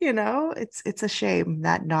 it's a shame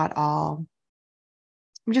that not all,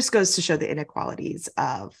 it just goes to show the inequalities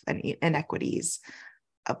of and inequities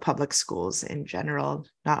of public schools in general,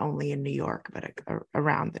 not only in New York, but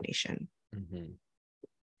around the nation. Mm-hmm.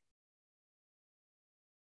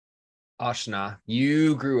 Ashna,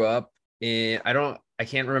 you grew up in, I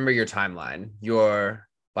can't remember your timeline. Your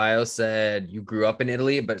bio said you grew up in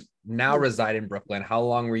Italy, but now reside in Brooklyn. How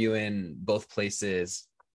long were you in both places?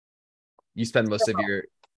 You spend most of your,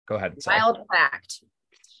 go ahead. Sorry. Wild fact.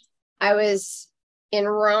 I was in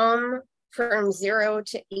Rome from 0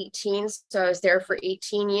 to 18. So I was there for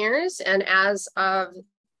 18 years. And as of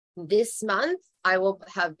this month, I will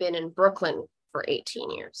have been in Brooklyn for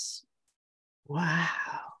 18 years. Wow.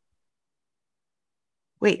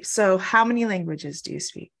 Wait, so how many languages do you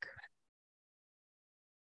speak?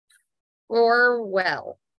 Or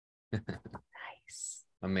well. Nice.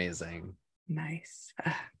 Amazing. Nice.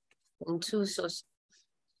 And two so.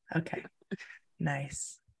 Okay.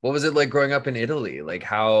 Nice. What was it like growing up in Italy? Like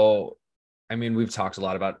how, I mean, we're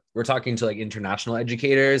talking to like international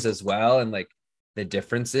educators as well, and like the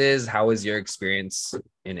differences. How was your experience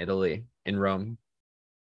in Italy, in Rome?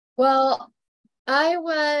 Well, I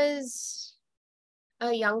was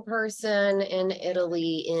a young person in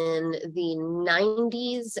Italy in the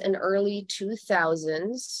 90s and early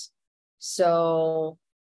 2000s. So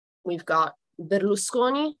we've got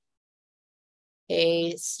Berlusconi,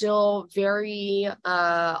 a still very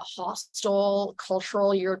hostile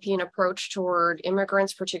cultural European approach toward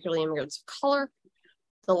immigrants, particularly immigrants of color,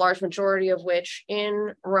 the large majority of which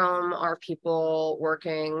in Rome are people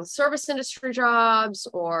working service industry jobs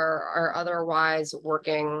or are otherwise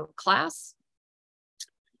working class.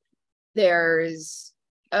 There's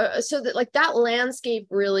so that like that landscape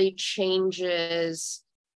really changes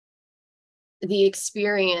the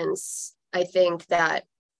experience, I think, that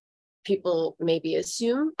people maybe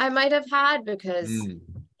assume I might have had, because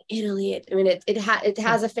Italy, it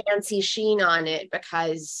has a fancy sheen on it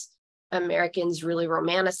because Americans really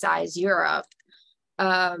romanticize Europe,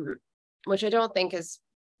 which I don't think is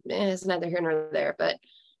neither here nor there, but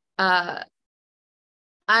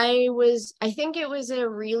I think it was a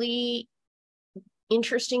really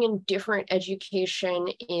interesting and different education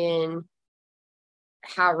in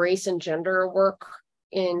how race and gender work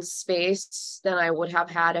in space than I would have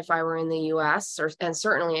had if I were in the US and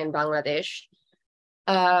certainly in Bangladesh.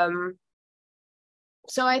 So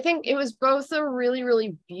I think it was both a really,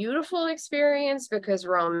 really beautiful experience because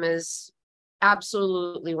Rome is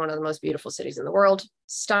absolutely one of the most beautiful cities in the world.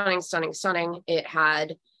 Stunning, stunning, stunning. It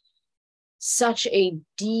had such a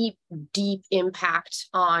deep, deep impact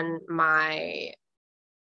on my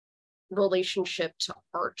relationship to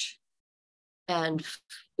art and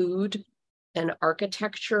food and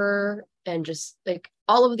architecture, and just like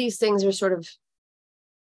all of these things are sort of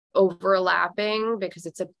overlapping because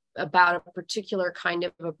it's about a particular kind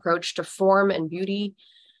of approach to form and beauty.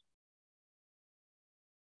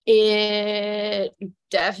 It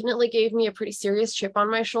definitely gave me a pretty serious chip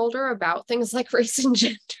on my shoulder about things like race and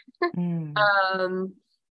gender.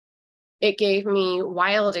 It gave me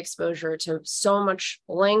wild exposure to so much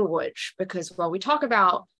language because while we talk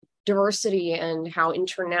about diversity and how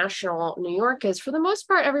international New York is, for the most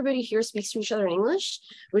part, everybody here speaks to each other in English,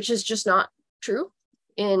 which is just not true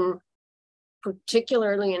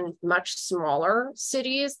particularly in much smaller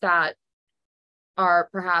cities that are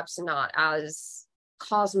perhaps not as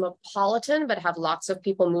cosmopolitan, but have lots of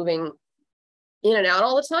people moving in and out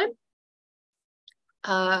all the time.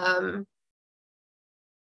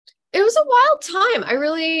 It was a wild time. I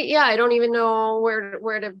don't even know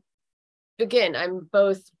where to begin. I'm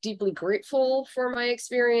both deeply grateful for my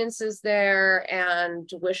experiences there and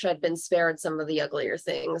wish I'd been spared some of the uglier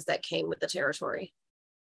things that came with the territory.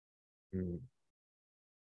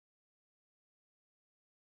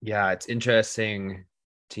 Yeah, it's interesting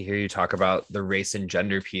to hear you talk about the race and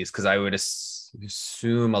gender piece, because I would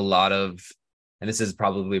assume a lot of, and this is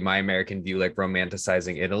probably my American view, like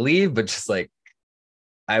romanticizing Italy, but just like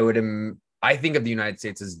I think of the United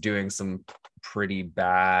States as doing some pretty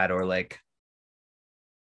bad or like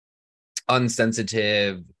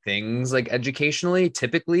unsensitive things like educationally,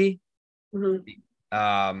 typically.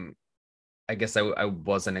 I guess I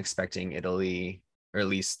wasn't expecting Italy, or at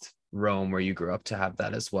least Rome, where you grew up, to have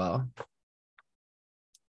that as well.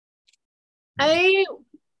 I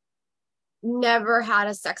never had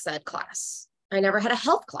a sex ed class. I never had a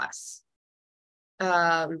health class.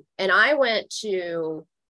 And I went to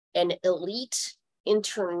an elite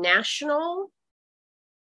international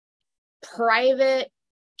private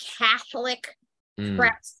Catholic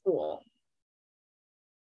prep school.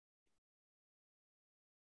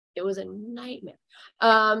 It was a nightmare.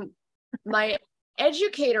 My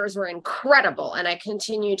educators were incredible, and I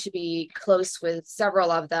continue to be close with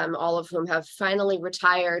several of them, all of whom have finally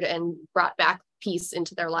retired and brought back peace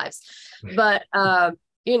into their lives. But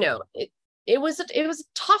it was a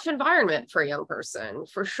tough environment for a young person,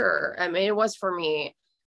 for sure. I mean, it was for me.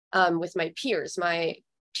 With my peers, my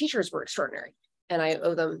teachers were extraordinary, and I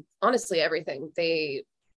owe them honestly everything. They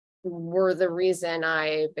were the reason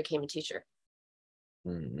I became a teacher.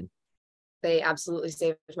 They absolutely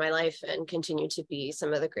saved my life and continue to be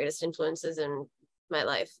some of the greatest influences in my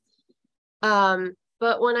life.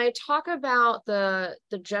 But when I talk about the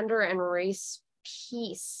gender and race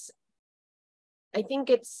piece, I think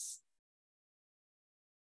it's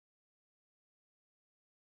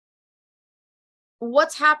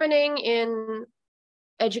what's happening in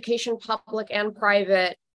education, public and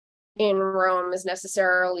private, in Rome is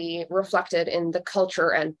necessarily reflected in the culture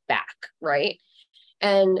and back, right?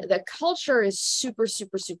 And the culture is super,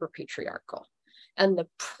 super, super patriarchal. And the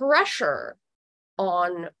pressure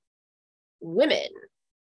on women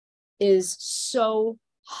is so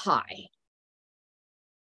high.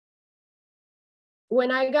 When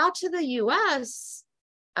I got to the US,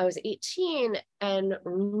 I was 18 and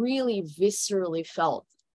really viscerally felt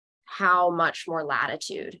how much more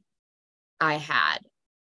latitude I had,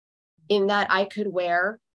 in that I could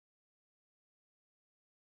wear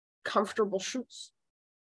comfortable shoes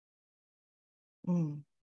and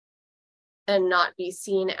not be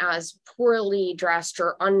seen as poorly dressed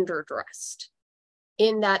or underdressed.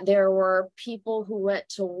 In that there were people who went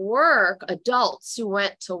to work, adults who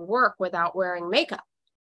went to work without wearing makeup.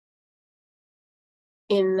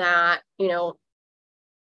 In that,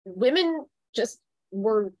 women just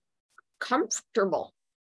were comfortable,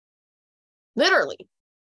 literally.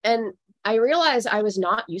 And I realized I was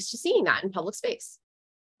not used to seeing that in public space.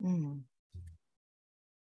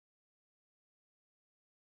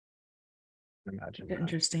 Imagine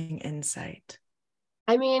Interesting insight.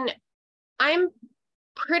 I mean, I'm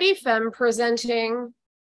pretty femme presenting.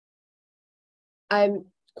 I'm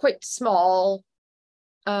quite small.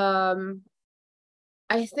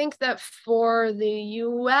 I think that for the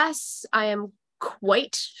US, I am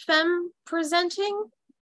quite femme presenting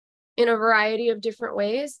in a variety of different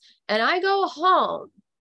ways. And I go home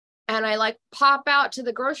and I like pop out to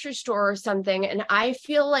the grocery store or something, and I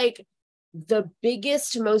feel like the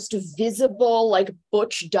biggest, most visible, like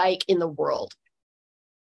butch dyke in the world.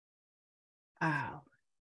 Wow.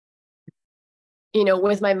 You know,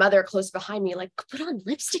 with my mother close behind me, like, put on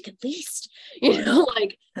lipstick at least. You know,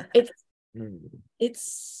 like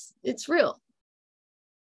it's real.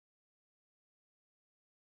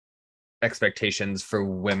 Expectations for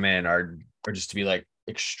women are just to be like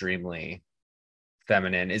extremely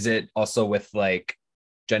feminine. Is it also with like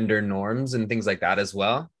gender norms and things like that as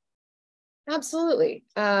well? Absolutely.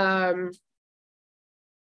 I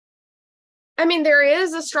mean, there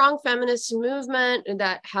is a strong feminist movement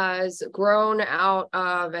that has grown out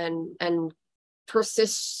of and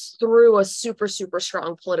persists through a super, super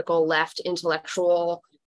strong political left intellectual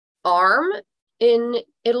arm in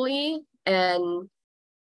Italy. And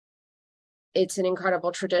it's an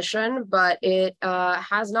incredible tradition, but it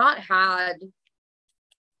has not had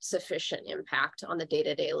sufficient impact on the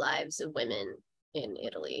day-to-day lives of women in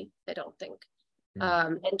Italy, I don't think.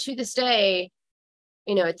 And to this day,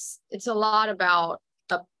 you know, it's a lot about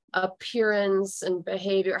appearance and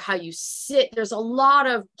behavior, how you sit. There's a lot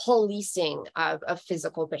of policing of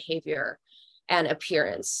physical behavior and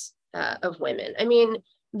appearance of women. I mean,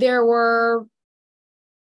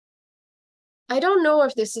 I don't know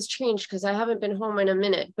if this has changed because I haven't been home in a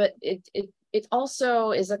minute, but it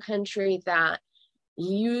also is a country that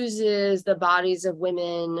uses the bodies of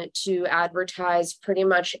women to advertise pretty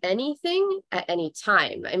much anything at any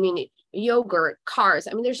time. I mean, yogurt, cars.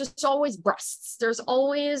 I mean, there's just always breasts. There's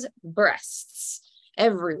always breasts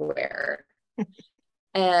everywhere.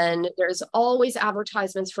 And there's always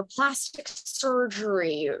advertisements for plastic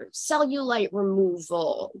surgery, cellulite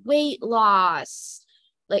removal, weight loss,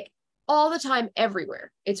 like all the time,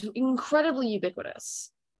 everywhere. It's incredibly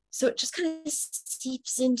ubiquitous. So it just kind of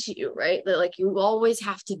seeps into you, right? That like you always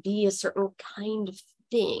have to be a certain kind of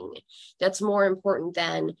thing that's more important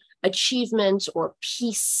than achievement or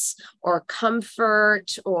peace or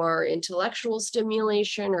comfort or intellectual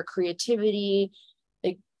stimulation or creativity.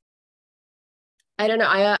 Like, I don't know.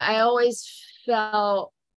 I always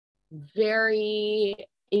felt very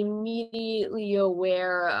immediately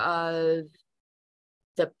aware of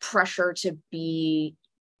the pressure to be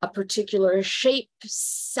a particular shape,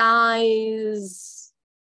 size.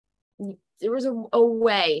 There was a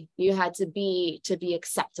way you had to be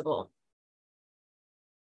acceptable.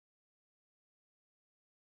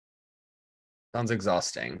 Sounds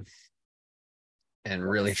exhausting and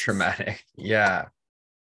really traumatic. Yeah.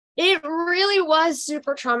 It really was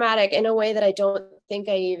super traumatic in a way that I don't think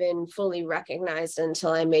I even fully recognized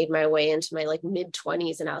until I made my way into my like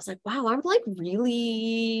mid-20s. And I was like, wow, I'm like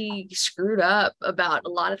really screwed up about a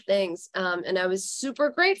lot of things. And I was super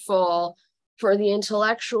grateful for the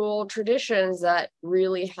intellectual traditions that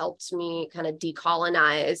really helped me kind of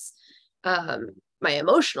decolonize my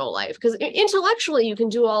emotional life. Because intellectually, you can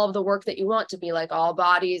do all of the work that you want to be like, all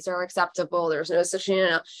bodies are acceptable. There's no such,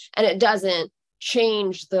 and it doesn't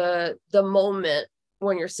change the moment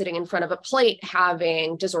when you're sitting in front of a plate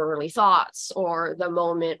having disorderly thoughts, or the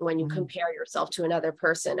moment when you compare yourself to another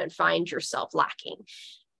person and find yourself lacking.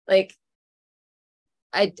 Like,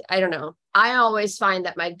 I don't know. I always find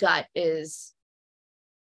that my gut is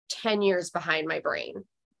 10 years behind my brain.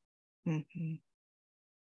 Mm-hmm.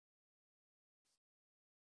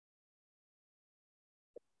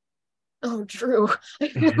 Oh, Drew. I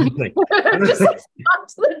feel like just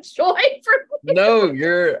stopped the joy for me. No,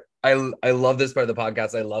 I love this part of the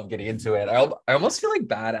podcast. I love getting into it. I almost feel like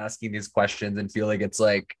bad asking these questions and feel like it's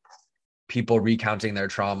like people recounting their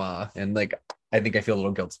trauma, and like I think I feel a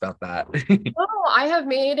little guilt about that. No, I have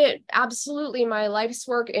made it absolutely my life's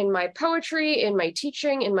work in my poetry, in my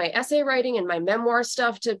teaching, in my essay writing, in my memoir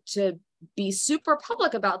stuff to be super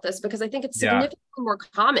public about this, because I think it's significantly more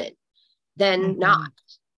common than not.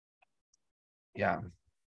 Yeah.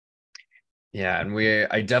 And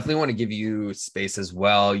I definitely want to give you space as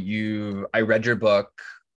well. I read your book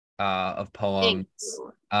of poems.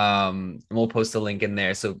 And we'll post a link in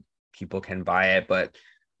there so people can buy it. But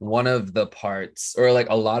one of the parts, or like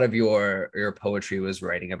a lot of your poetry, was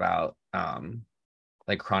writing about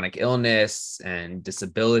like chronic illness and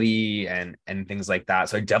disability and things like that.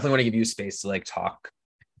 So I definitely want to give you space to like talk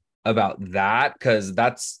about that, because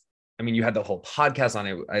I mean, you had the whole podcast on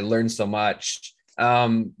it. I learned so much.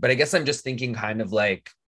 But I guess I'm just thinking kind of like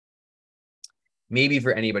maybe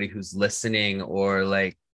for anybody who's listening, or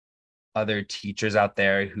like other teachers out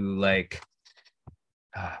there who like,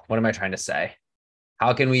 what am I trying to say?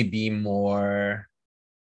 How can we be more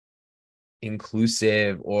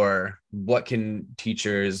inclusive, or what can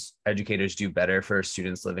teachers, educators do better for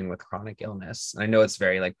students living with chronic illness? I know it's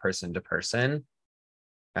very like person to person.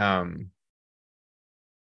 What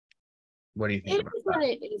do you think about that?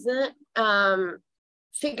 It isn't.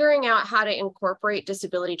 Figuring out how to incorporate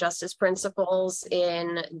disability justice principles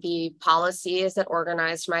in the policies that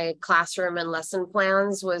organized my classroom and lesson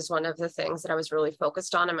plans was one of the things that I was really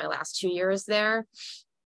focused on in my last 2 years there.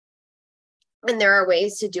 And there are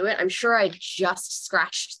ways to do it. I'm sure I just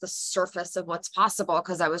scratched the surface of what's possible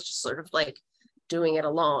because I was just sort of like doing it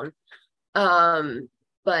alone.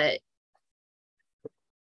 But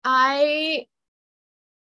I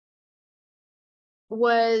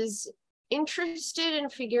was interested in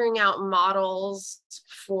figuring out models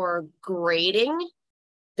for grading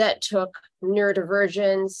that took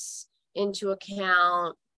neurodivergence into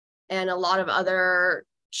account and a lot of other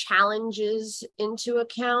challenges into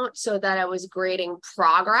account, so that I was grading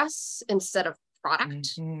progress instead of product.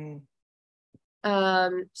 So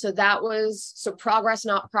progress,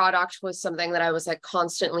 not product, was something that I was like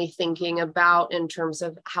constantly thinking about in terms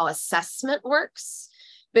of how assessment works,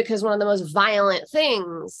 because one of the most violent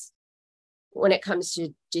things when it comes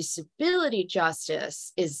to disability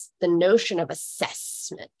justice is the notion of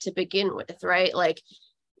assessment to begin with, right? Like,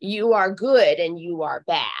 you are good and you are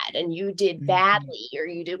bad, and you did badly or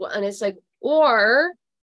you did well. And it's like, or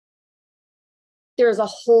there's a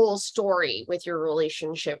whole story with your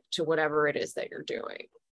relationship to whatever it is that you're doing.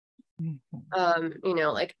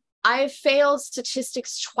 Like, I failed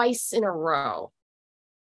statistics twice in a row.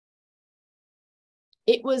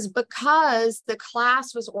 It was because the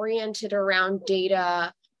class was oriented around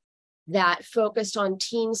data that focused on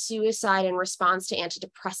teen suicide in response to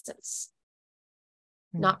antidepressants,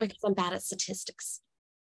 not because I'm bad at statistics.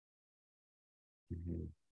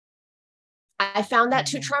 I found that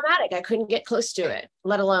too traumatic. I couldn't get close to it,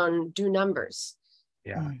 let alone do numbers.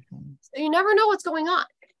 Yeah. So you never know what's going on.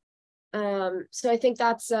 So I think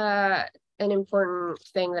that's an important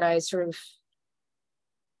thing that I sort of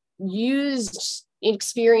used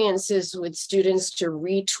experiences with students to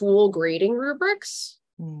retool grading rubrics.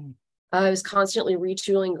 I was constantly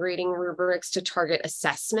retooling grading rubrics to target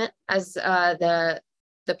assessment as the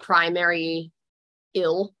primary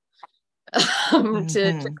ill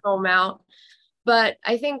to comb out. But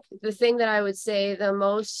I think the thing that I would say the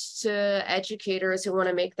most to educators who want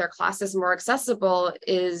to make their classes more accessible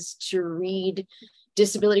is to read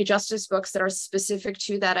disability justice books that are specific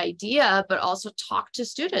to that idea, but also talk to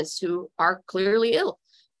students who are clearly ill.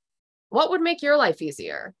 What would make your life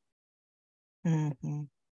easier? And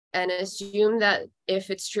assume that if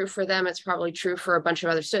it's true for them, it's probably true for a bunch of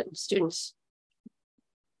other students.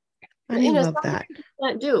 I love that.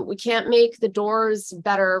 We can't make the doors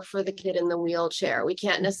better for the kid in the wheelchair. We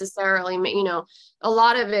can't necessarily make, a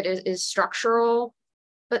lot of it is structural,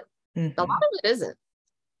 but a lot of it isn't.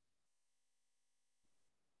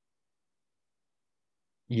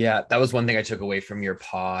 Yeah, that was one thing I took away from your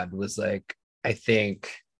pod, was like, I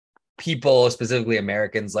think people, specifically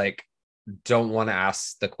Americans, like, don't want to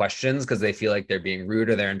ask the questions because they feel like they're being rude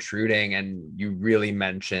or they're intruding. And you really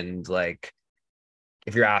mentioned, like,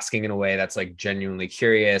 if you're asking in a way that's like genuinely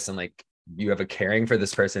curious and like you have a caring for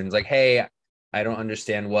this person, it's like, hey, I don't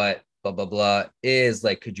understand what blah blah blah is,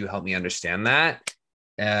 like, could you help me understand that?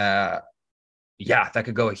 Yeah, that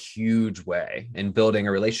could go a huge way in building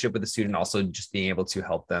a relationship with the student, also just being able to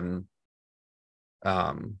help them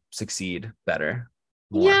succeed better.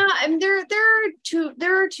 More. Yeah, and there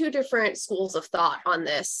are two different schools of thought on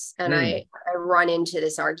this, and I run into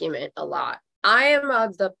this argument a lot. I am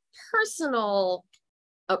of the personal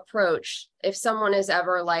approach. If someone is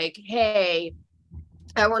ever like, hey,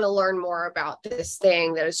 I want to learn more about this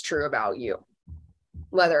thing that is true about you,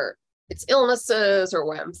 whether it's illnesses or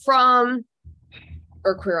where I'm from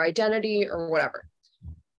or queer identity or whatever.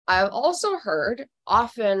 I've also heard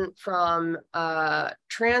often from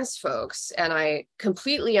trans folks, and I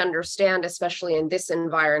completely understand, especially in this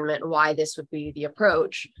environment, why this would be the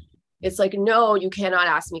approach. It's like, no, you cannot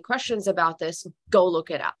ask me questions about this. Go look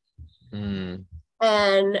it up.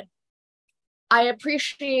 And I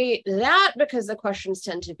appreciate that, because the questions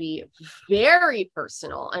tend to be very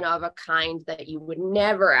personal and of a kind that you would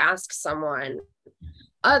never ask someone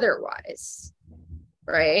otherwise,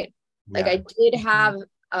 right? Yeah. Like, I did have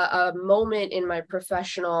a moment in my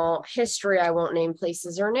professional history, I won't name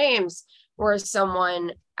places or names, where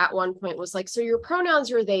someone at one point was like, so your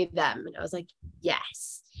pronouns are they, them? And I was like,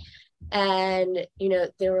 yes. And,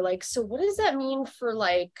 they were like, so what does that mean for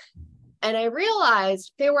like, and I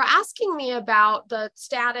realized they were asking me about the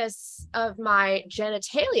status of my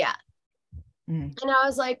genitalia. And I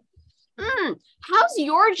was like, how's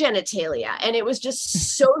your genitalia? And it was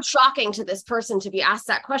just so shocking to this person to be asked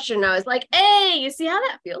that question. And I was like, hey, you see how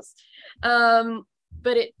that feels?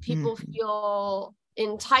 But people feel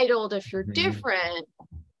entitled, if you're different,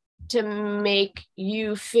 to make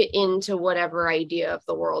you fit into whatever idea of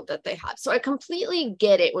the world that they have. So I completely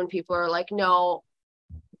get it when people are like, no,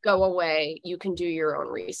 go away, you can do your own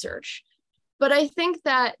research. But I think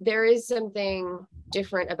that there is something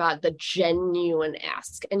different about the genuine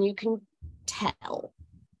ask, and you can tell.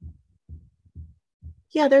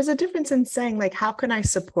 Yeah, there's a difference in saying, like, how can I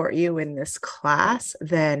support you in this class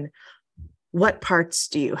than what parts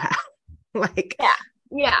do you have? Like,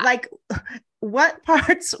 yeah. Like, what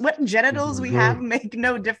parts, what genitals we have make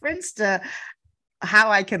no difference to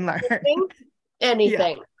how I can learn.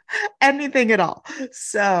 Anything. Yeah. Anything at all.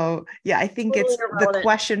 So yeah, I think Totally it's irrelevant. the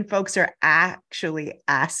question folks are actually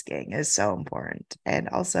asking is so important. And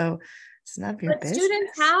also, it's none of your business.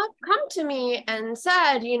 Students have come to me and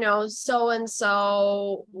said,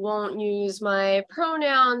 so-and-so won't use my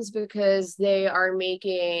pronouns because they are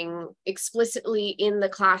making explicitly in the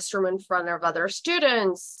classroom in front of other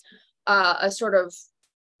students a sort of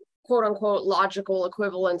quote unquote logical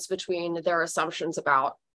equivalence between their assumptions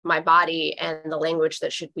about my body and the language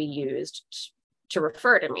that should be used to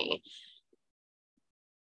refer to me.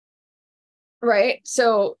 Right.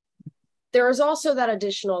 So there is also that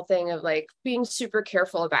additional thing of like being super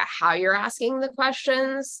careful about how you're asking the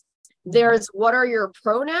questions. There's what are your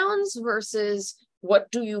pronouns versus what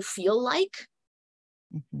do you feel like?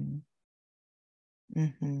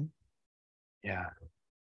 Yeah.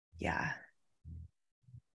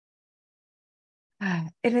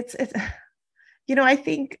 And it's I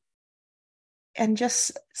think, and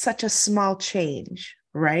just such a small change,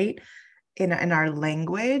 right, in our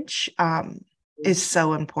language is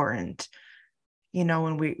so important.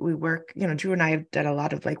 When we work, Drew and I have done a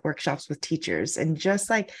lot of like workshops with teachers, and just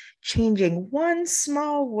like changing one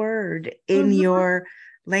small word in your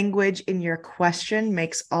language, in your question,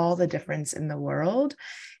 makes all the difference in the world.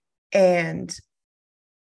 And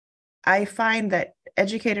I find that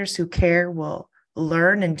educators who care will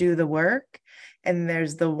learn and do the work. And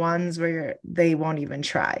there's the ones where they won't even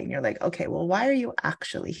try. And you're like, okay, well, why are you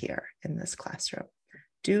actually here in this classroom?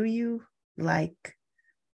 Do you like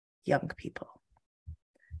young people?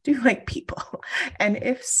 Do you like people? And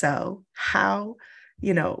if so, how,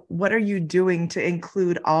 what are you doing to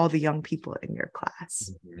include all the young people in your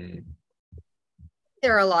class?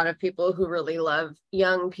 There are a lot of people who really love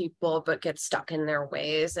young people, but get stuck in their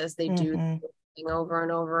ways as they do over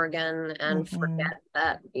and over again and forget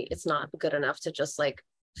that it's not good enough to just like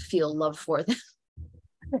feel love for them.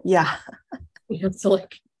 Yeah. You have to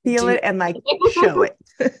like feel it and like show it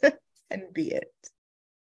and be it.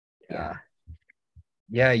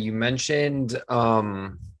 Yeah, you mentioned I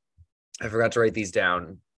forgot to write these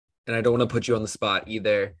down, and I don't want to put you on the spot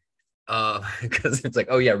either, because it's like,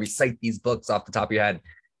 oh yeah, recite these books off the top of your head.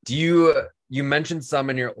 You mentioned some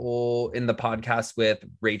in the podcast with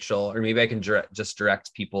Rachel, or maybe I can just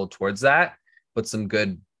direct people towards that, but some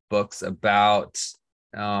good books about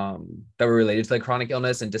that were related to like chronic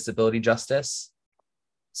illness and disability justice.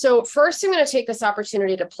 So first, I'm going to take this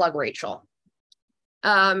opportunity to plug Rachel.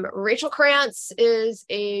 Rachel Krantz is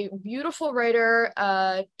a beautiful writer,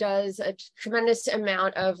 does a tremendous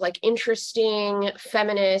amount of like interesting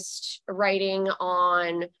feminist writing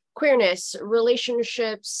on queerness,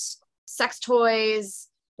 relationships, sex toys,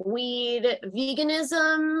 weed,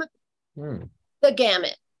 veganism, the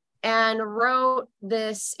gamut, and wrote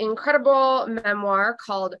this incredible memoir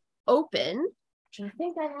called Open, which I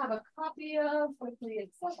think I have a copy of, quickly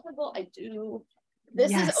accessible. I do.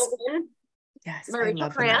 This is Open. Yes, I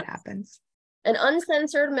love when that happens. An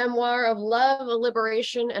uncensored memoir of love,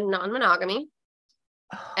 liberation, and non-monogamy.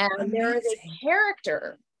 And there is a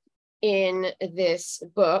character in this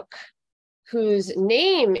book whose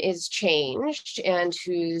name is changed and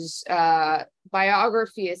whose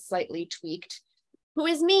biography is slightly tweaked, who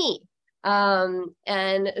is me. And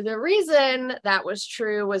the reason that was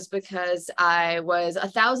true was because I was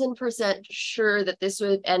 1,000% sure that this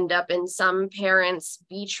would end up in some parent's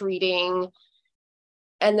beach reading,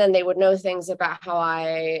 and then they would know things about how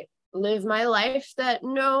I live my life that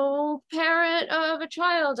no parent of a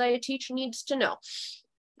child I teach needs to know.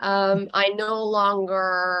 I no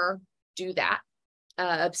longer do that,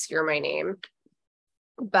 obscure my name.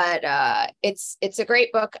 But it's a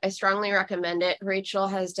great book. I strongly recommend it. Rachel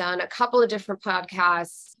has done a couple of different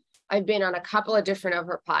podcasts. I've been on a couple of different of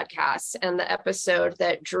her podcasts, and the episode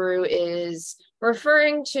that Drew is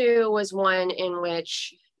referring to was one in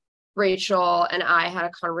which Rachel and I had a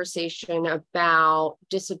conversation about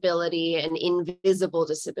disability and invisible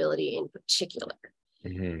disability in particular.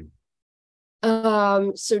 Mhm.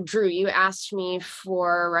 So Drew, you asked me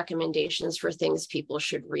for recommendations for things people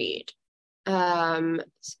should read.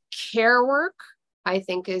 Care Work, I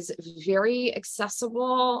think, is very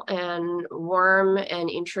accessible and warm and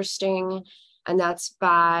interesting. And that's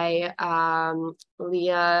by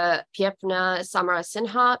Leah Piepna Samara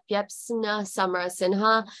Sinha. Piepsna Samara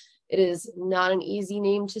Sinha. It is not an easy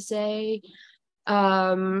name to say.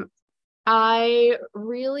 I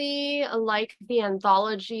really like the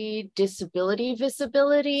anthology Disability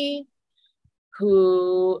Visibility,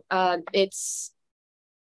 who I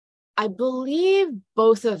believe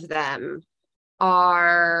both of them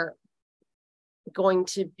are going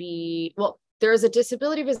to be, well, there's a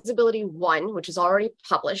Disability Visibility 1, which is already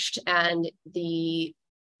published, and the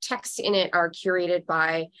texts in it are curated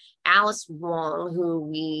by Alice Wong, who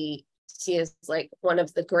we see as like one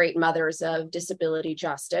of the great mothers of disability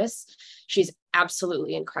justice. She's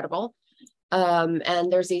absolutely incredible.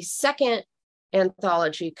 And there's a second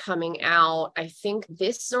anthology coming out, I think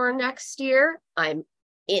this or next year. I'm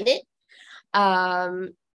in it.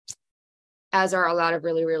 As are a lot of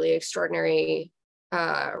really, really extraordinary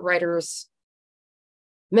writers,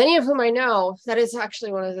 many of whom I know. That is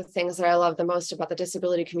actually one of the things that I love the most about the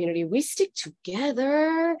disability community. We stick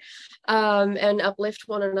together and uplift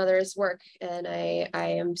one another's work. And I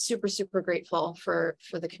am super, super grateful for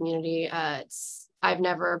the community. I've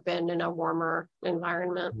never been in a warmer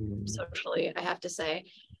environment socially, I have to say.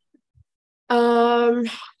 Who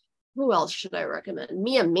else should I recommend?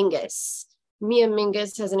 Mia Mingus. Mia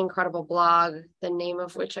Mingus has an incredible blog, the name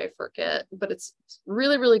of which I forget, but it's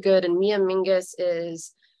really, really good. And Mia Mingus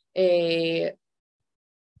is a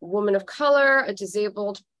woman of color, a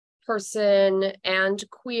disabled person, and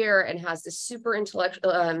queer, and has this super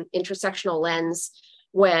intellectual, intersectional lens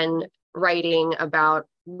when writing about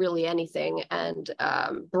really anything, and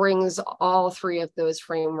brings all three of those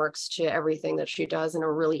frameworks to everything that she does in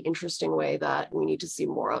a really interesting way that we need to see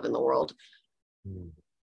more of in the world.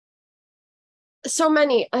 So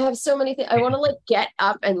many. I have so many things. I want to like get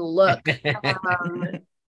up and look.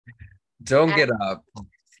 Don't get up.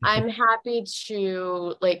 I'm happy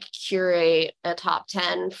to like curate a top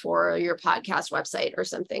 10 for your podcast website or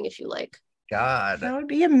something if you like. God, that would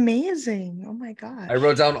be amazing. Oh my gosh. I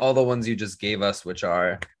wrote down all the ones you just gave us, which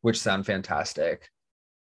sound fantastic.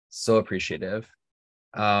 So appreciative.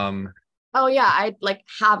 Oh yeah, I'd like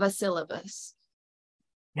have a syllabus.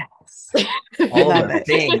 Yes. All of the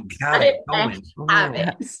things. Got it. Have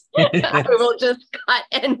it. I will just cut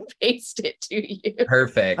and paste it to you.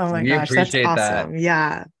 Perfect. Oh my we gosh, appreciate that's awesome. that.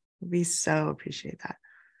 Yeah, we so appreciate that.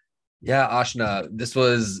 Yeah, Ashna,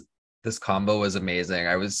 this combo was amazing.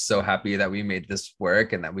 I was so happy that we made this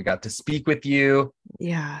work and that we got to speak with you.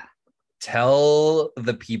 Yeah. Tell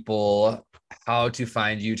the people how to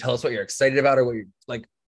find you. Tell us what you're excited about, or what you're like,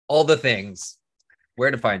 all the things,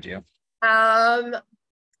 where to find you.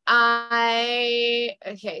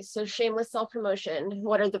 Okay, so shameless self-promotion.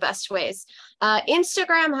 What are the best ways?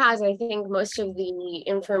 Instagram has, I think, most of the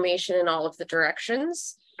information in all of the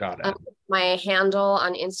directions. Got it. My handle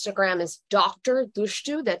on Instagram is Dr.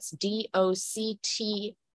 Dushtu. That's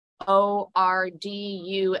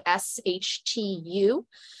DOCTORDUSHTU.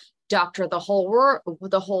 Doctor, the whole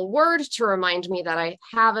word, to remind me that I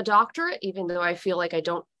have a doctorate, even though I feel like I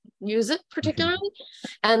don't use it particularly.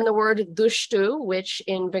 And the word dushtu, which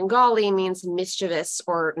in Bengali means mischievous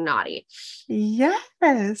or naughty.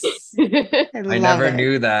 Yes. I never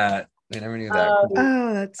knew that.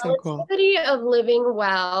 Oh, that's so cool. Relativity of Living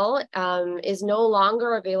Well is no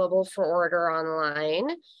longer available for order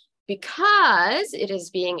online because it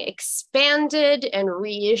is being expanded and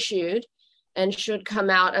reissued, and should come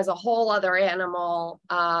out as a whole other animal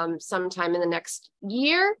sometime in the next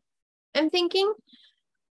year, I'm thinking.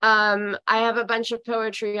 I have a bunch of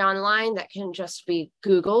poetry online that can just be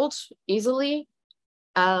Googled easily.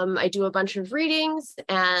 I do a bunch of readings,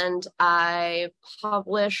 and I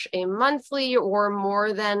publish a monthly or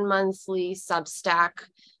more than monthly Substack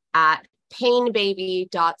at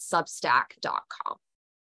painbaby.substack.com.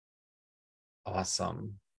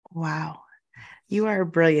 Awesome. Wow. You are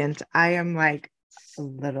brilliant. I am like a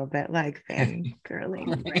little bit like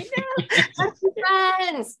fangirling right now. That's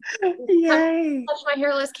friends. Yay. Touch my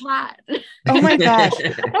hairless cat. Oh my gosh.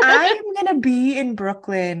 I'm going to be in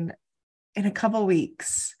Brooklyn in a couple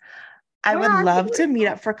weeks. I would love to meet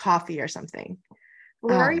up for coffee or something.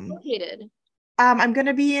 Where are you located? I'm going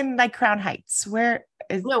to be in like Crown Heights. Where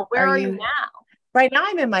No, where are you now? Right now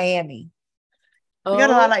I'm in Miami. We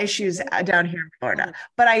got a lot of issues down here in Florida,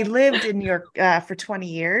 but I lived in New York for 20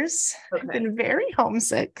 years. Okay. I've been very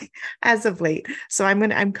homesick as of late. So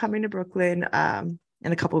I'm coming to Brooklyn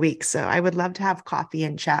in a couple of weeks. So I would love to have coffee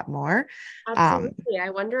and chat more. Absolutely.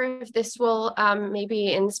 I wonder if this will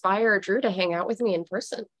maybe inspire Drew to hang out with me in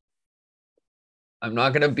person. I'm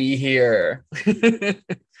not going to be here. He's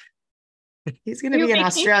going to be in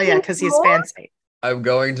Australia because he's fancy. I'm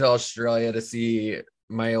going to Australia to see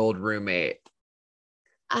my old roommate.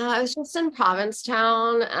 I was just in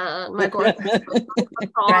Provincetown. My girlfriend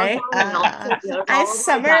right? I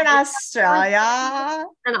summer in Australia.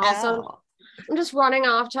 And also, I'm just running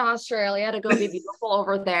off to Australia to go be beautiful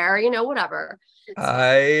over there, whatever.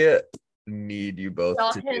 I need you both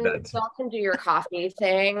to do that. Y'all can do your coffee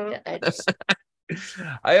thing.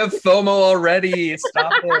 I have FOMO already.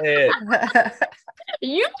 Stop it.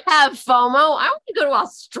 You have FOMO. I want to go to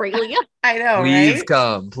Australia. I know,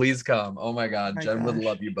 Please come. Oh my God. Jen would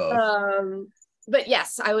love you both. But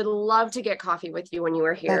yes, I would love to get coffee with you when you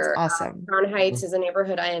are here. That's awesome. Crown Heights is a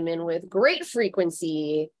neighborhood I am in with great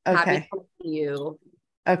frequency. Okay. Happy to see you.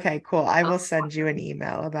 Okay, cool. I will send you an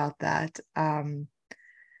email about that. Yeah.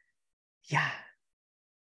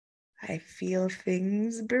 I feel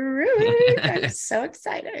things brewing. I'm so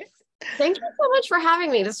excited. Thank you so much for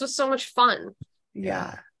having me. This was so much fun.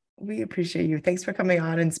 Yeah, we appreciate you. Thanks for coming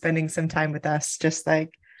on and spending some time with us, just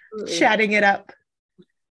like chatting it up.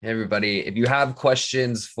 Hey, everybody, if you have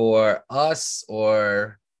questions for us,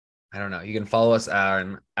 or I don't know, you can follow us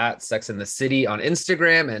at Sex in the City on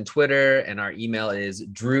Instagram and Twitter. And our email is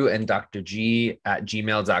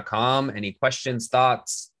drewandrg@gmail.com. Any questions,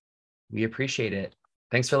 thoughts? We appreciate it.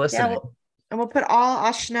 Thanks for listening. Yeah, and we'll put all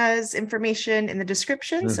Ashna's information in the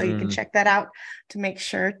description, so you can check that out to make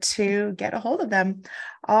sure to get a hold of them.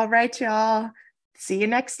 All right, y'all. See you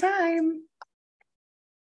next time.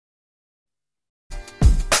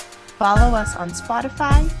 Follow us on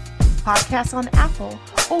Spotify, podcasts on Apple,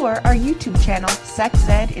 or our YouTube channel, Sex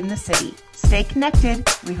Ed in the City. Stay connected.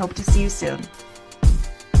 We hope to see you soon.